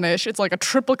 get punished. It's like a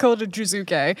triple kill to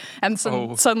Jizuke, and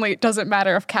suddenly it doesn't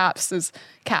matter if Caps is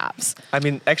Caps. I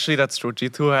mean, actually, that's true.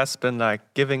 G2 has been like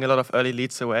giving a lot of early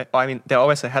leads away. I mean, they're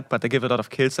always ahead, but they give a lot of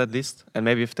kills at least. And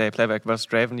maybe if they play back versus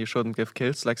Draven, you shouldn't give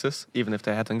kills like this, even if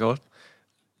they're ahead in gold.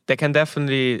 They can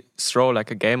definitely throw like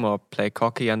a game or play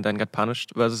cocky and then get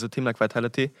punished versus a team like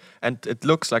Vitality. And it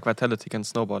looks like Vitality can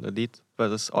snowball a lead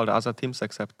versus all the other teams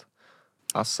except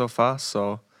us so far.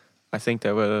 So I think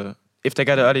they will. If they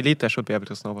get an early lead, they should be able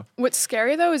to snowball. What's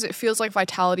scary though is it feels like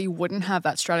Vitality wouldn't have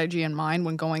that strategy in mind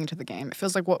when going into the game. It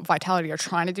feels like what Vitality are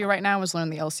trying to do right now is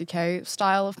learn the LCK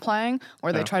style of playing,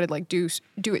 where they try to like do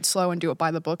it slow and do it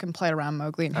by the book and play around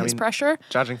Mowgli and his pressure.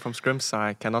 Judging from scrims,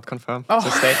 I cannot confirm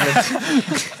the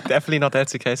statement. Definitely not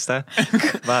LCK style.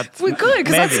 But We're good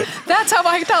because maybe. that's how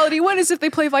Vitality win is if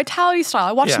they play Vitality style.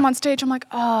 I watch Yeah. them on stage. I'm like,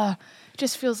 it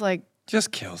just feels like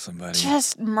Just kill somebody.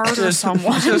 just murder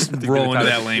someone. Just roll into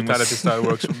that lane. Vitality style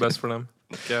works best for them.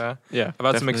 Like, Yeah, I've had some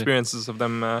definitely. experiences of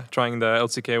them trying the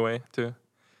LCK way too.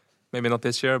 Maybe not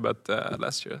this year, but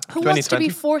last year. Who wants to be 2020?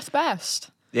 fourth best?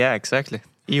 Yeah, exactly.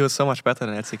 EU is so much better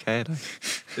than LCK. Like,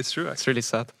 It's true. it's really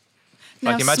sad.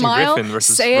 Now Like, imagine smile, Griffin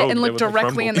versus say it, Rogue, and they look would, like,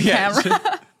 directly in the crumble.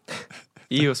 camera.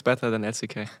 EU is better than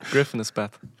LCK. Griffin is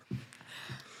bad.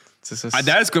 This is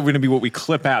That is going to be what we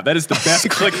clip out. That is the best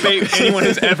clickbait anyone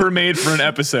has ever made for an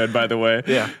episode, by the way.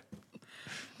 yeah.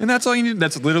 And that's all you need.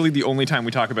 That's literally the only time we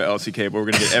talk about LCK, but we're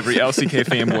going to get every LCK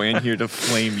fanboy in here to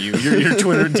flame you. Your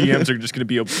Twitter DMs are just going to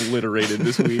be obliterated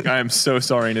this week. I am so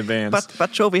sorry in advance.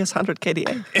 But Jovi has 100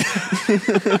 KDA.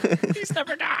 He's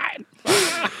never died.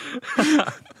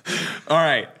 All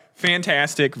right.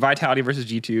 Fantastic. Vitality versus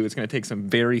G2. It's going to take some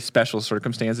very special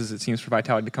circumstances, it seems, for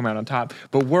Vitality to come out on top.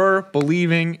 But we're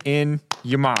believing in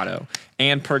Yamato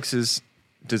and Perks'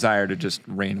 desire to just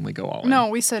randomly go all in. No,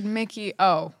 we said Mickey.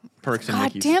 Oh, Perks and God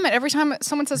Mickey's. damn it. Every time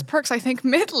someone says Perks, I think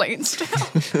mid lane still.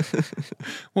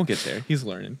 We'll get there. He's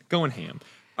learning. Going ham.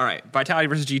 All right. Vitality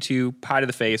versus G2. Pie to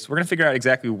the face. We're going to figure out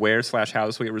exactly where/how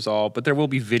this will get resolved, but there will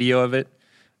be video of it,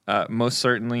 most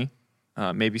certainly.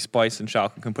 Maybe Splice and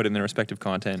Schalke can put in their respective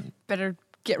content. Better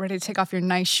get ready to take off your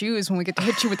nice shoes when we get to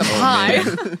hit you with the pie.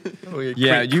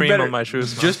 Yeah, you cream better on my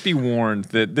shoes. Man. just be warned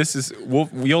that this is.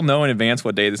 You'll know in advance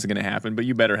what day this is going to happen, but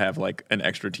you better have like an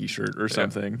extra T-shirt or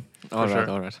something, All right, sure.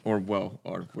 all right.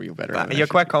 or you better. Have an You're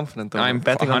extra quite confident, though. I'm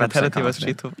betting on 100% Vitality versus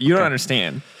confident. G2. You don't Okay.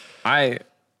 understand. I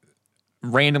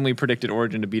randomly predicted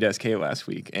Origin to beat SK last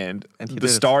week, and he the did it.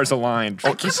 stars aligned.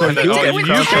 So believe you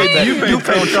you paid did it. you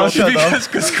paid crown shot off.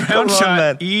 because Come Crown on, Shot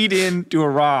man. eat into a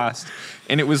Rost,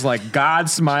 and it was like God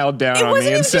smiled down It on wasn't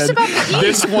me and even just said, about the eat.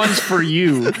 "This one's for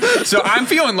you." So I'm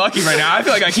feeling lucky right now. I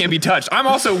feel like I can't be touched. I'm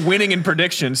also winning in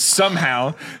predictions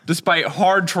somehow, despite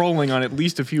hard trolling on at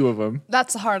least a few of them.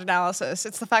 That's the hard analysis.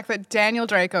 It's the fact that Daniel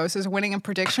Dracos is winning in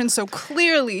predictions, so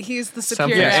clearly he's the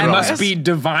superior Something's Yeah, it wrong. analyst. must be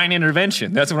divine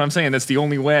intervention. That's what I'm saying. That's the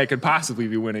only way I could possibly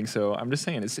be winning. So I'm just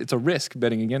saying it's a risk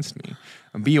betting against me.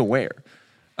 Be aware.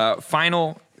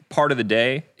 Final part of the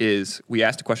day is we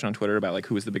asked a question on Twitter about like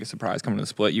who was the biggest surprise coming to the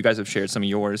split. You guys have shared some of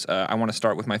yours. I want to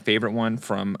start with my favorite one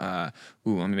from. Let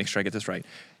me make sure I get this right.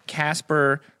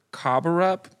 Casper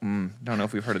Kabarup. Don't know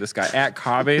if we've heard of this guy. At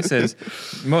Kabe says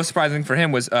most surprising for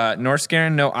him was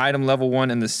Norskaren, no item level 1,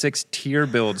 and the 6-tier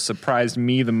build surprised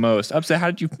me the most. Upset.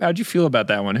 How did you feel about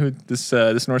that one? Who this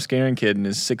Norskaren kid and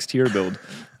his 6-tier build?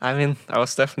 I mean, I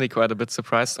was definitely quite a bit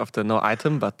surprised of the no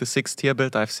item, but the 6-tier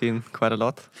build I've seen quite a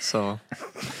lot, so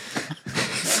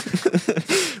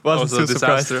wasn't Also too a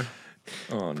surprised. disaster.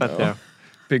 Oh no. But yeah,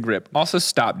 Big rip. Also,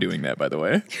 stop doing that, by the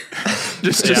way.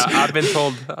 Yeah, I've been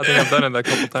told. I think I've done it a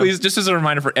couple times. Please, just as a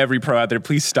reminder for every pro out there,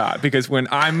 please stop. Because when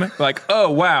I'm like, oh,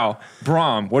 wow,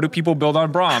 Braum, what do people build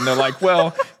on Braum? They're like,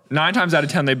 well, 9 times out of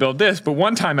 10 they build this, but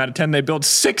 1 time out of 10 they build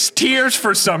 6 tiers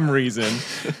for some reason.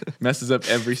 Messes up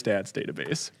every stats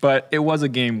database. But it was a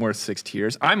game worth 6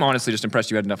 tiers. I'm honestly just impressed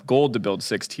you had enough gold to build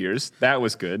 6 tiers. That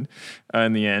was good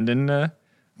in the end. And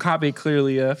Kabe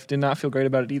clearly did not feel great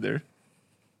about it either.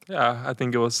 Yeah, I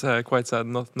think it was quite sad.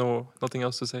 Nothing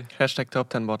else to say. hashtag top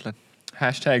 10 bot lane.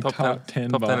 Hashtag top 10 Top 10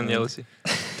 in the bottom. LEC.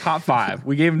 Top 5.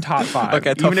 We gave him top 5.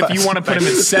 Okay, top Even if you five. want to put him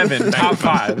at 7, top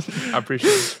 5. I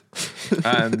appreciate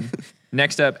it.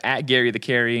 Next up, at Gary the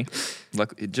Carry.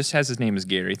 Look, it just has his name as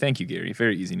Gary. Thank you, Gary.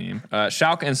 Very easy name.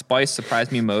 Schalke and Splice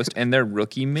surprised me most, and they're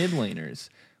rookie mid laners.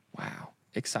 Wow,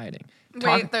 exciting.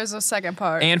 Wait, there's a second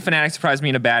part. And Fnatic surprised me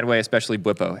in a bad way, especially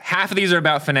Blippo. Half of these are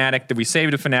about Fnatic. Did we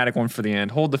save the Fnatic one for the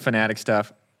end? Hold the Fnatic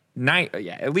stuff.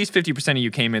 At least 50% of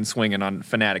you came in swinging on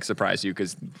Fnatic surprised you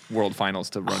because World Finals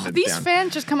to run it These down.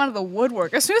 fans just come out of the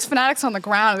woodwork. As soon as Fnatic's on the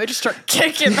ground, they just start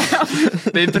kicking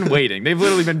them. They've been waiting. They've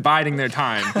literally been biding their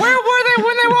time. Where were they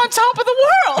when they were on top of the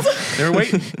world? They were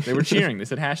waiting. They were cheering. They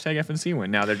said hashtag FNC win.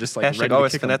 Now they're just like Hashtag ready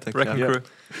always to kick 'em. Fnatic. Wrecking Yeah. crew.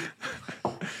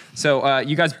 So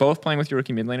you guys both playing with your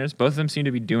rookie mid laners. Both of them seem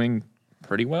to be doing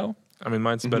pretty well. I mean,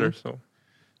 mine's better, so.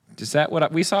 Is that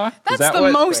what we saw? Is That's that the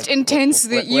what- most intense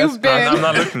that you've I'm been.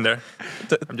 not looking there.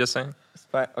 I'm just saying.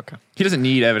 Right, okay. He doesn't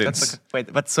need evidence. That's okay.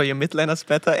 Wait, but so your mid laner's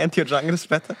better and your jungle is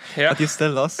better? Yeah. But you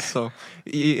still lost, so...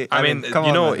 I mean, come you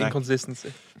on, know, man, like,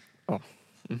 inconsistency.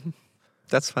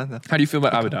 that's fine then. How do you feel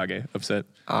about Abadage? Upset?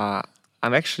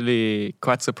 I'm actually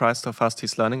quite surprised how fast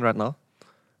he's learning right now.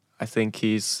 I think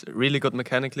he's really good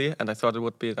mechanically, and I thought it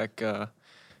would be like a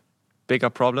bigger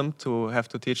problem to have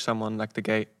to teach someone like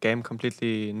the game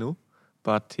completely new.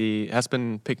 But he has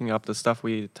been picking up the stuff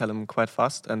we tell him quite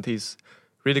fast, and he's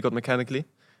really good mechanically,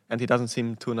 and he doesn't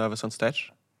seem too nervous on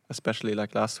stage, especially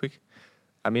like last week.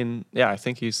 I mean, yeah, I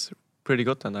think he's pretty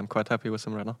good, and I'm quite happy with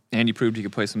him right now. And you proved he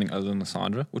could play something other than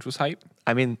Lissandra, which was hype.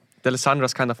 I mean, the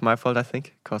Lissandra's kind of my fault, I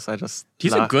think, because I just...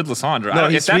 He's a good Lissandra. No,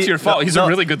 If that's your fault, he's a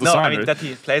really good Lissandra. No, I mean that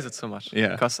he plays it so much. Yeah.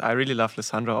 Because I really love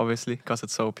Lissandra, obviously, because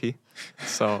it's so OP.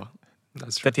 So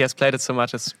That's true. that he has played it so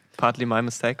much is partly my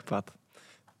mistake, but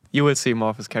you will see more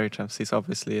of his carry champs. He's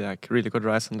obviously like really good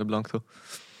Ryze and LeBlanc too.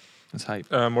 That's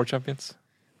hype. More champions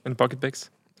in pocket picks.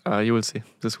 You will see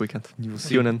this weekend. You will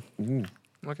see. Tune in. Ooh.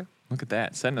 Okay. Look at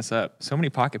that, setting us up. So many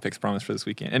pocket picks promised for this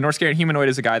weekend. And Norskaren Humanoid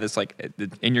is a guy that's like,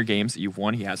 in your games that you've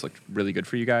won, he has looked really good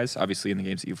for you guys. Obviously, in the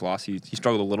games that you've lost, he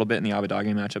struggled a little bit in the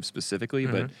Abadage matchup specifically,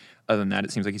 but other than that,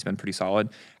 it seems like he's been pretty solid.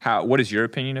 What is your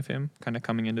opinion of him kind of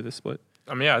coming into this split?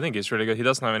 I mean, yeah, I think he's really good. He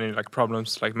doesn't have any like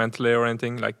problems like mentally or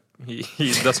anything. Like he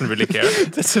doesn't really care.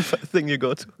 That's the thing you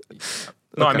go to.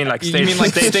 No, I mean like stage. You mean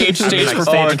like stage I mean, like,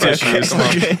 performance stage issues?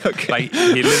 Okay. Like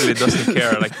he literally doesn't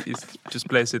care. Like he just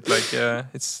plays it like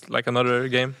it's like another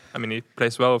game. I mean, he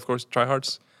plays well, of course,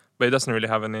 tryhards, but he doesn't really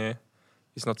have any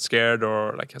he's not scared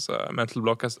or like has a mental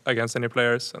block against any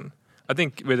players. And I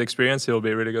think with experience, he'll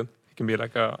be really good. He can be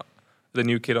like the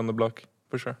new kid on the block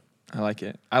for sure. I like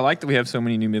it. I like that we have so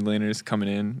many new mid laners coming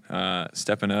in,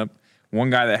 stepping up. One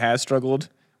guy that has struggled,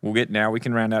 we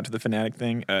can round out to the Fnatic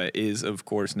thing, is, of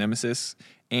course, Nemesis.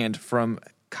 And from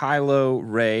Kylo,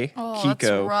 Ray, Oh, Kiko,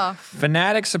 that's rough.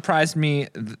 Fnatic surprised me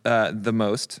the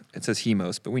most. It says he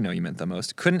most, but we know you meant the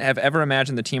most. Couldn't have ever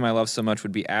imagined the team I love so much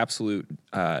would be absolute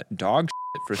dog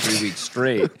shit for 3 weeks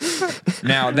straight.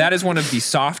 Now, that is one of the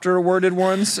softer worded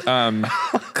ones.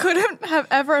 Couldn't have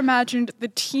ever imagined the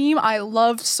team I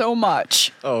loved so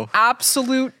much. Oh.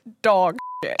 Absolute dog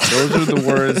shit. Those are the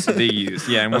words they use.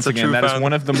 Yeah, and That's once a again, true that is fan.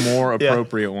 one of the more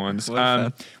appropriate ones.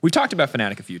 Well We've talked about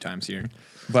Fnatic a few times here,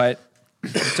 but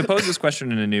to pose this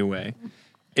question in a new way,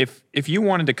 if you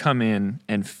wanted to come in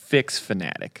and fix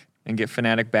Fnatic and get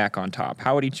Fnatic back on top,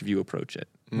 how would each of you approach it?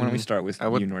 Why don't we start with you,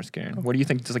 Norskaren? What do you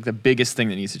think is like the biggest thing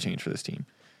that needs to change for this team?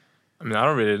 I mean, I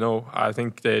don't really know. I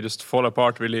think they just fall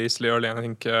apart really easily early. And I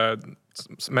think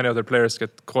many other players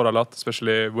get caught a lot,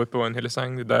 especially Whippo and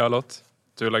Hylissang. They die a lot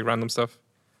to like random stuff.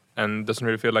 And doesn't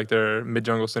really feel like their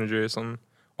mid-jungle synergy is on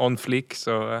fleek.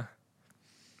 So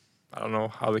I don't know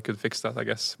how they could fix that, I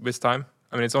guess, with time.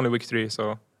 I mean, it's only week 3,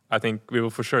 so I think we will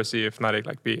for sure see if Fnatic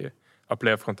like be a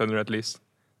playoff contender at least.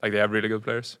 Like they have really good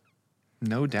players.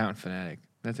 No doubt, Fnatic.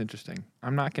 That's interesting.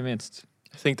 I'm not convinced.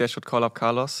 I think they should call up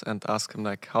Carlos and ask him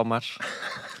like how much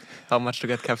to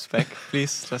get caps back,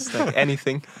 please. Just like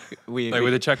anything. Like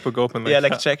with the checkbook open. Like, Yeah,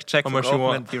 like check how much you open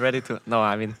want. and be ready to. No,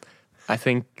 I mean, I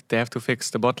think they have to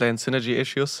fix the bot lane synergy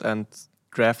issues and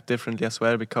draft differently as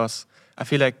well, because I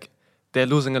feel like they're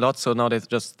losing a lot. So now they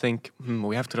just think,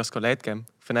 we have to just go late game.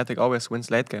 Fnatic always wins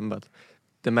late game, but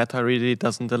the meta really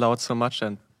doesn't allow it so much.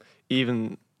 And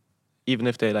even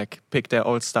if they like pick their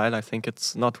old style, I think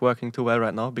it's not working too well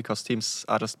right now because teams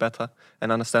are just better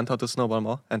and understand how to snowball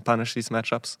more and punish these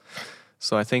matchups.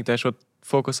 So I think they should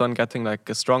focus on getting like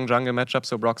a strong jungle matchup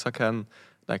so Broxah can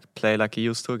like play like he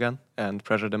used to again and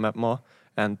pressure the map more.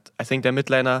 And I think their mid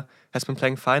laner has been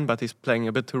playing fine, but he's playing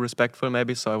a bit too respectful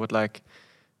maybe. So I would like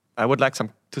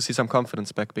to see some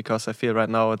confidence back, because I feel right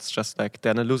now it's just like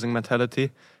they're in a losing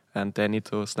mentality and they need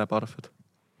to snap out of it.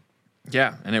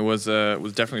 Yeah, and it was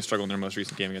definitely a struggle in their most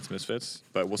recent game against Misfits,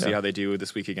 but we'll see Yeah. how they do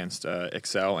this week against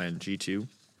Excel and G2.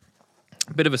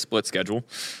 A bit of a split schedule.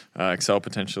 Excel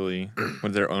potentially,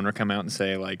 would their owner come out and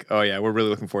say like, oh yeah, we're really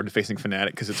looking forward to facing Fnatic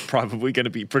because it's probably going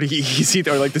to be pretty easy,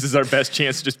 or like this is our best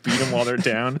chance to just beat them while they're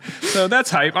down. So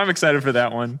that's hype. I'm excited for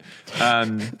that one.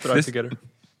 Put it together.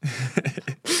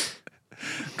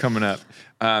 Coming up.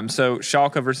 So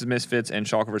Schalke versus Misfits and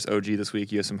Schalke versus OG this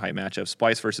week. You have some hype matchups.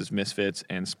 Splice versus Misfits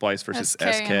and Splice versus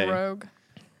SK. and Rogue.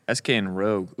 SK and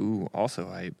Rogue. Ooh, also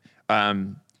hype.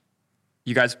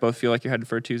 You guys both feel like you're headed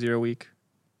for a 2-0 week?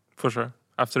 For sure.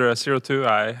 After a 0-2,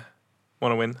 I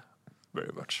want to win very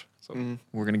much. So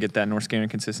We're going to get that Norskaren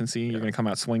consistency. You're going to come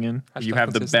out swinging. Hashtag You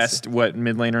have the best, consistency.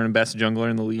 mid laner and best jungler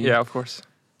in the league? yeah, of course.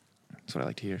 That's what I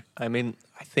like to hear. I mean,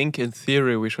 I think in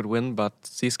theory we should win, but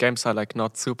these games are like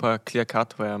not super clear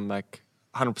cut where I'm like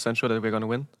 100% sure that we're going to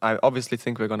win. I obviously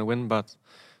think we're going to win, but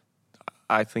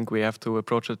I think we have to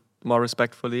approach it more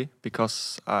respectfully,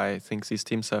 because I think these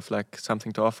teams have like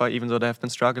something to offer, even though they have been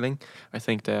struggling. I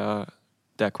think they're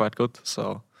quite good.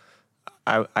 So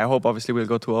I hope obviously we'll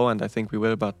go 2-0, and I think we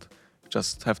will, but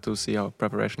just have to see how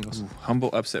preparation goes. Ooh,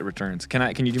 humble upset returns.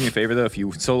 Can you do me a favor though? If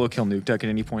you solo kill Nukeduck at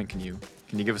any point, can you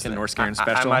give us the Norskaren I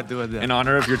special might do it, yeah. in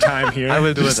honor of your time here? I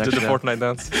will do it. Just do the actually, yeah. Fortnite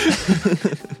dance.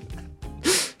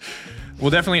 Well,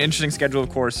 definitely an interesting schedule, of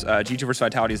course. G2 vs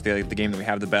Vitality is the game that we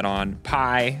have the bet on.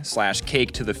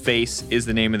 Pie/cake to the face is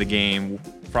the name of the game.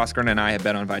 Frostgarden and I have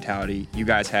bet on Vitality. You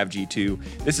guys have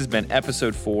G2. This has been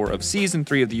episode 4 of season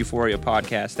 3 of the Euphoria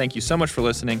podcast. Thank you so much for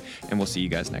listening, and we'll see you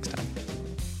guys next time.